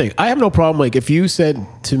 and here's the thing: I have no problem. Like, if you said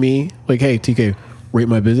to me, like, "Hey, TK, rate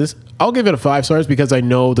my business," I'll give it a 5 stars because I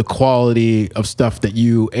know the quality of stuff that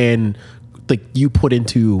you put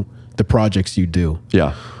into the projects you do.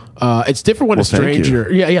 Yeah. It's different when a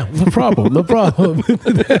stranger. Yeah, no problem, no problem.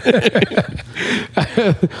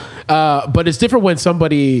 But it's different when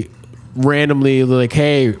somebody randomly like,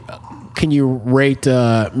 "Hey, can you rate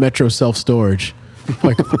Metro Self Storage?"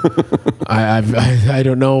 Like, I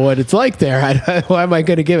don't know what it's like there. Why am I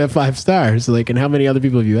going to give it 5 stars? Like, and how many other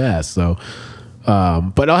people have you asked? So,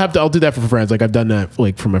 but I'll do that for friends. Like, I've done that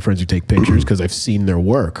like for my friends who take pictures because I've seen their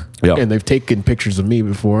work, and they've taken pictures of me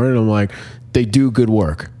before, and I'm like, they do good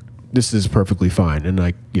work. This is perfectly fine. And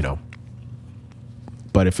like, you know,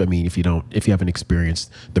 but if you haven't experienced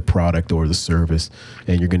the product or the service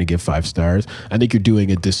and you're going to give 5 stars, I think you're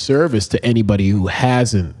doing a disservice to anybody who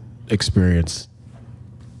hasn't experienced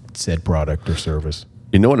said product or service.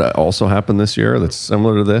 You know what also happened this year that's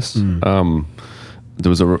similar to this? There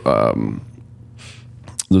was a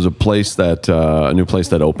place that a new place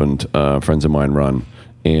that opened, friends of mine run,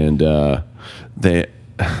 and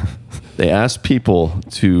they asked people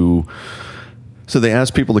to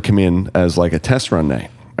come in as like a test run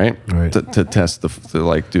night, right? To test to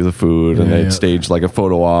like do the food, and they'd stage like a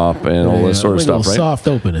photo op and all this sort of stuff, right? Soft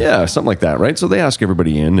opening. Yeah, something like that, right? So they ask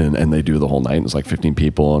everybody in, and they do the whole night. And it's like 15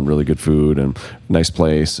 people and really good food and nice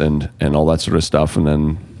place and all that sort of stuff. And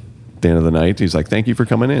then at the end of the night, he's like, "Thank you for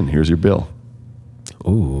coming in. Here's your bill."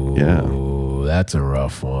 Ooh, yeah. That's a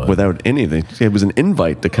rough one. Without anything, it was an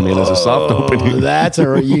invite to come in as a soft opening.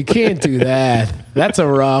 You can't do that. That's a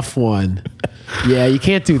rough one. Yeah, you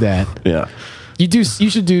can't do that. Yeah, you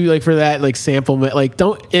should do like for that like sample like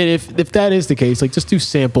don't. And if that is the case, like just do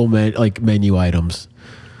sample menu items.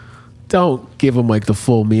 Don't give them like the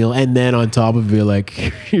full meal, and then on top of it, like,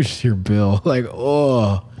 here's your bill. Like,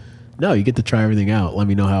 oh. No, you get to try everything out. Let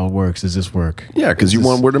me know how it works. Does this work? Yeah, because you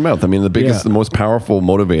want word of mouth. I mean, the most powerful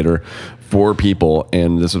motivator for people,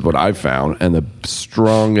 and this is what I've found, and the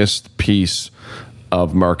strongest piece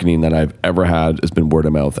of marketing that I've ever had has been word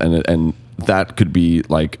of mouth, and that could be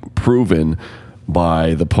like proven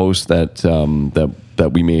by the post that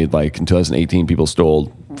we made. Like in 2018, people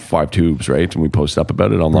stole 5 tubes, right? And we posted up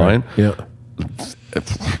about it online. Right. Yeah,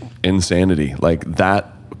 insanity. Like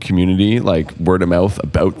that community, like word of mouth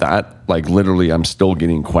about that. Like literally, I'm still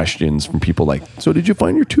getting questions from people like, so did you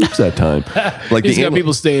find your tubes that time? Like He's got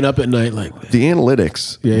people staying up at night. Like the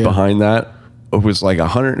analytics behind that, it was like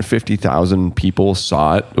 150,000 people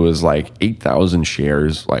saw it. It was like 8,000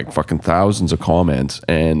 shares, like fucking thousands of comments.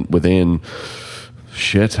 And within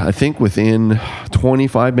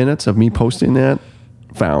 25 minutes of me posting that,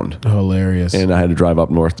 found. Hilarious. And I had to drive up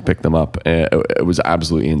north to pick them up. And it was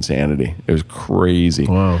absolutely insanity. It was crazy.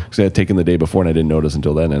 Wow. Because I had taken the day before and I didn't notice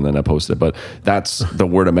until then, and then I posted it. But that's the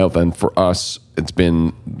word of mouth. And for us, it's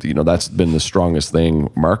been, that's been the strongest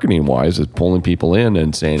thing marketing wise, is pulling people in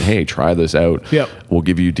and saying, hey, try this out. Yep. We'll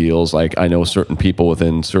give you deals. Like I know certain people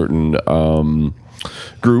within certain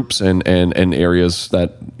groups and areas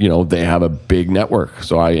that they have a big network,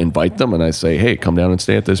 so I invite them and I say, hey, come down and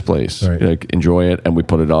stay at this place, right. Like, enjoy it, and we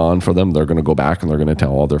put it on for them. They're going to go back and they're going to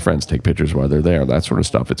tell all their friends, take pictures while they're there, that sort of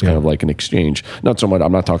stuff. It's kind of like an exchange. Not so much,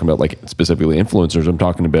 I'm not talking about like specifically influencers, I'm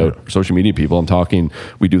talking about social media people.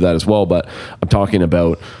 We do that as well, but I'm talking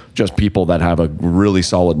about just people that have a really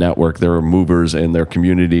solid network. They're movers in their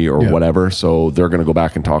community or whatever. So they're going to go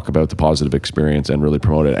back and talk about the positive experience and really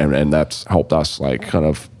promote it. And that's helped us like kind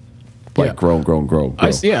of like grow.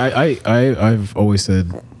 I've always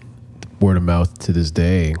said word of mouth to this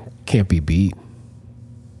day can't be beat,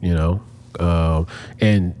 and to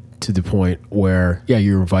the point where,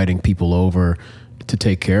 you're inviting people over to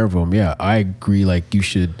take care of them. Yeah, I agree. Like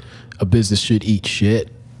a business should eat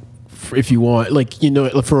shit. If you want,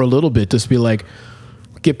 for a little bit, just be like,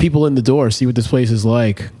 get people in the door, see what this place is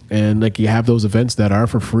like. And like, you have those events that are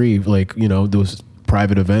for free, like, those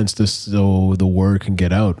private events, just so the word can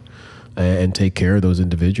get out and take care of those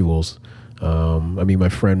individuals. My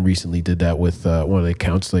friend recently did that with one of the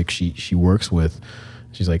accounts like she works with.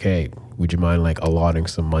 She's like, hey, would you mind like allotting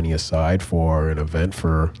some money aside for an event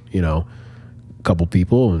for, a couple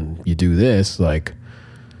people, and you do this, like,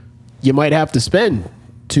 you might have to spend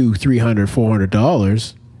 $200, $300,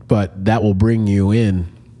 $400, but that will bring you in,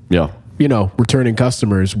 returning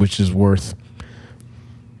customers, which is worth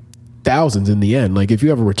thousands in the end. Like if you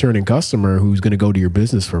have a returning customer who's going to go to your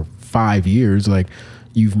business for 5 years, like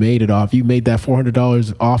you made that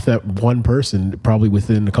 $400 off that one person probably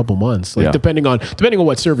within a couple months. Like depending on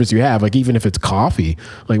what service you have, like even if it's coffee,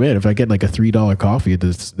 like man, if I get like a $3 coffee at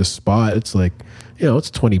this spot, it's like, it's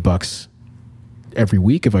 $20 every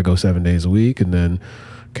week if I go 7 days a week, and then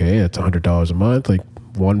that's $100 a month. Like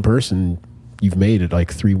one person, you've made it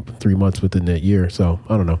like three months within that year. So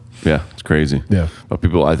I don't know. Yeah, it's crazy. Yeah, but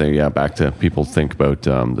people, I think, back to people think about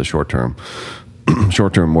the short term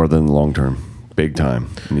more than the long term. Big time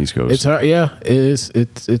in the East Coast. It's hard. Yeah, it is.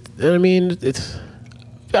 It's.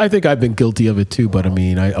 I think I've been guilty of it too, but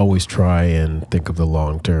I always try and think of the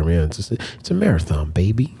long term. Yeah, it's a marathon,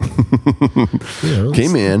 baby.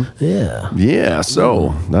 Came in. Yeah.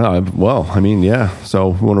 So, So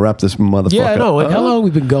we want to wrap this motherfucker. Yeah, I know. How long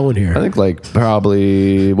we've been going here? I think like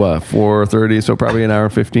probably 4:30. So probably an hour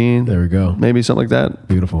 15. There we go. Maybe something like that.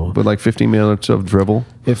 Beautiful. With like 15 minutes of dribble.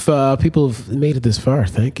 If people have made it this far,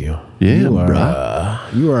 thank you. Yeah,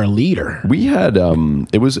 you are a leader. We had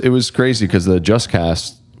it was crazy because the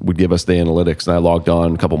JustCast would give us the analytics, and I logged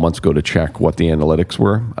on a couple months ago to check what the analytics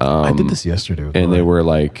were. I did this yesterday, and they were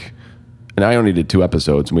like, and I only did 2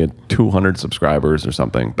 episodes, and we had 200 subscribers or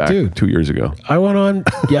something back 2 years ago. I went on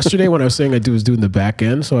yesterday when I was saying I was doing the back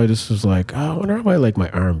end, so I just was like, I wonder if I like my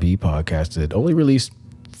R&B podcast did. Only released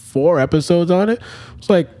 4 episodes on it. It's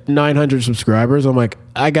like 900 subscribers. I'm like,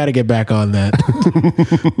 I got to get back on that.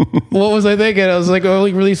 What was I thinking? I was like,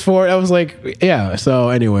 only released 4. I was like, yeah. So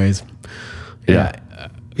anyways, yeah.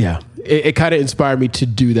 It kind of inspired me to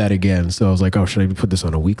do that again. So I was like, should I put this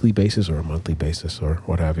on a weekly basis or a monthly basis or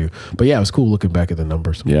what have you? But yeah, it was cool looking back at the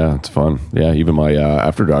numbers. Yeah, it's fun. Yeah, even my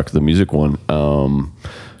After Dark, the music one.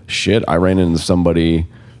 I ran into somebody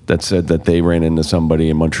that said that they ran into somebody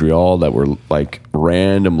in Montreal that were like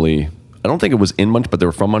randomly, I don't think it was in Montreal, but they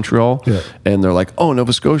were from Montreal. Yeah. And they're like, oh,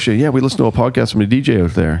 Nova Scotia. Yeah, we listen to a podcast from a DJ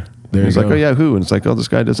out there. He's like, oh yeah, who? And it's like, oh, this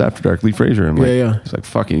guy does After Dark, Lee Fraser. I'm like, He's like,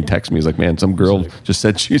 fucking. He texts me. He's like, man, some girl just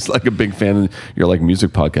said she's like a big fan of your like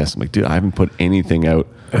music podcast. I'm like, dude, I haven't put anything out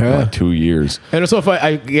in like 2 years. And so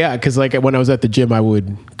if because like when I was at the gym, I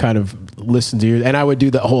would kind of listen to you, and I would do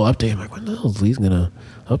the whole update. I'm like, when the hell is Lee's gonna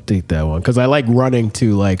update that one? Because I like running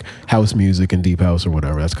to like house music and deep house or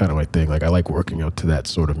whatever. That's kind of my thing. Like I like working out to that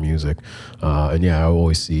sort of music. And I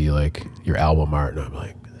always see like your album art, and I'm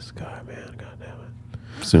like, this guy, man.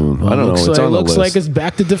 Soon. I don't know. It's on the list. Looks like it's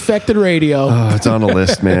back to Defected Radio. It's on a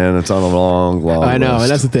list, man. It's on a long I know, list.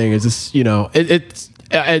 And that's the thing. It's just,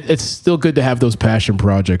 it's still good to have those passion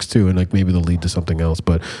projects too, and like maybe they'll lead to something else.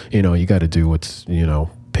 But you got to do what's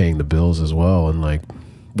paying the bills as well, and like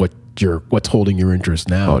what's holding your interest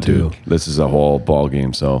now, dude, this is a whole ball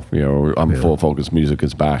game. So I'm full focus. Music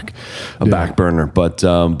is back burner. But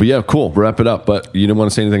yeah, cool. Wrap it up. But you didn't want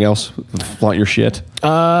to say anything else? Flaunt your shit.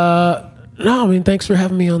 No, I mean, thanks for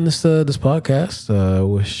having me on this podcast. I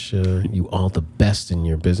wish you all the best in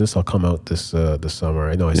your business. I'll come out this summer.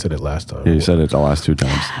 I know I said it last time. Yeah, you said it the last 2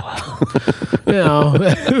 times.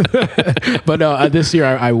 But no, this year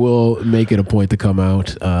I will make it a point to come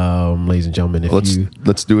out, ladies and gentlemen.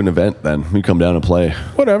 Let's do an event then. We come down and play.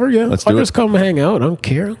 Whatever, yeah. I'll just come hang out. I don't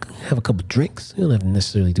care. I'll have a couple drinks. You don't have to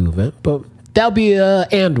necessarily do an event, but that'll be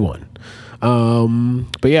and one.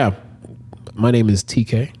 But yeah, my name is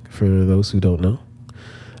TK. For those who don't know,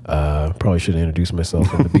 probably should have introduced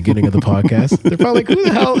myself at the beginning of the podcast. They're probably like, "Who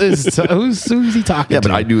the hell is who's he talking to?" Yeah,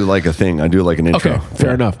 but I do like a thing. I do like an intro. Okay,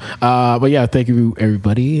 fair enough. But yeah, thank you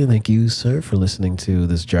everybody, and thank you, sir, for listening to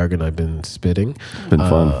this jargon I've been spitting. It's been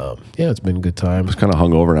fun. Yeah, it's been a good time. I was kind of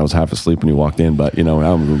hungover and I was half asleep when you walked in, but now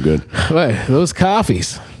I'm doing good. Wait, those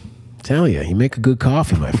coffees. Tell you make a good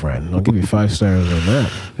coffee, my friend. I'll give you 5 stars on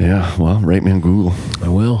that. Yeah, well, rate me on Google. I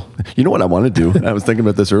will. You know what I want to do? I was thinking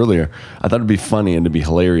about this earlier. I thought it'd be funny and it'd be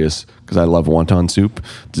hilarious because I love wonton soup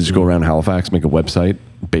to just go around Halifax, make a website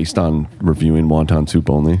based on reviewing wonton soup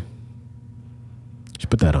only. Just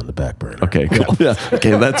put that on the back burner. Okay, cool. Yeah.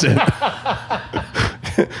 Okay, that's it.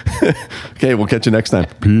 Okay, we'll catch you next time.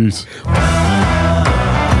 Peace.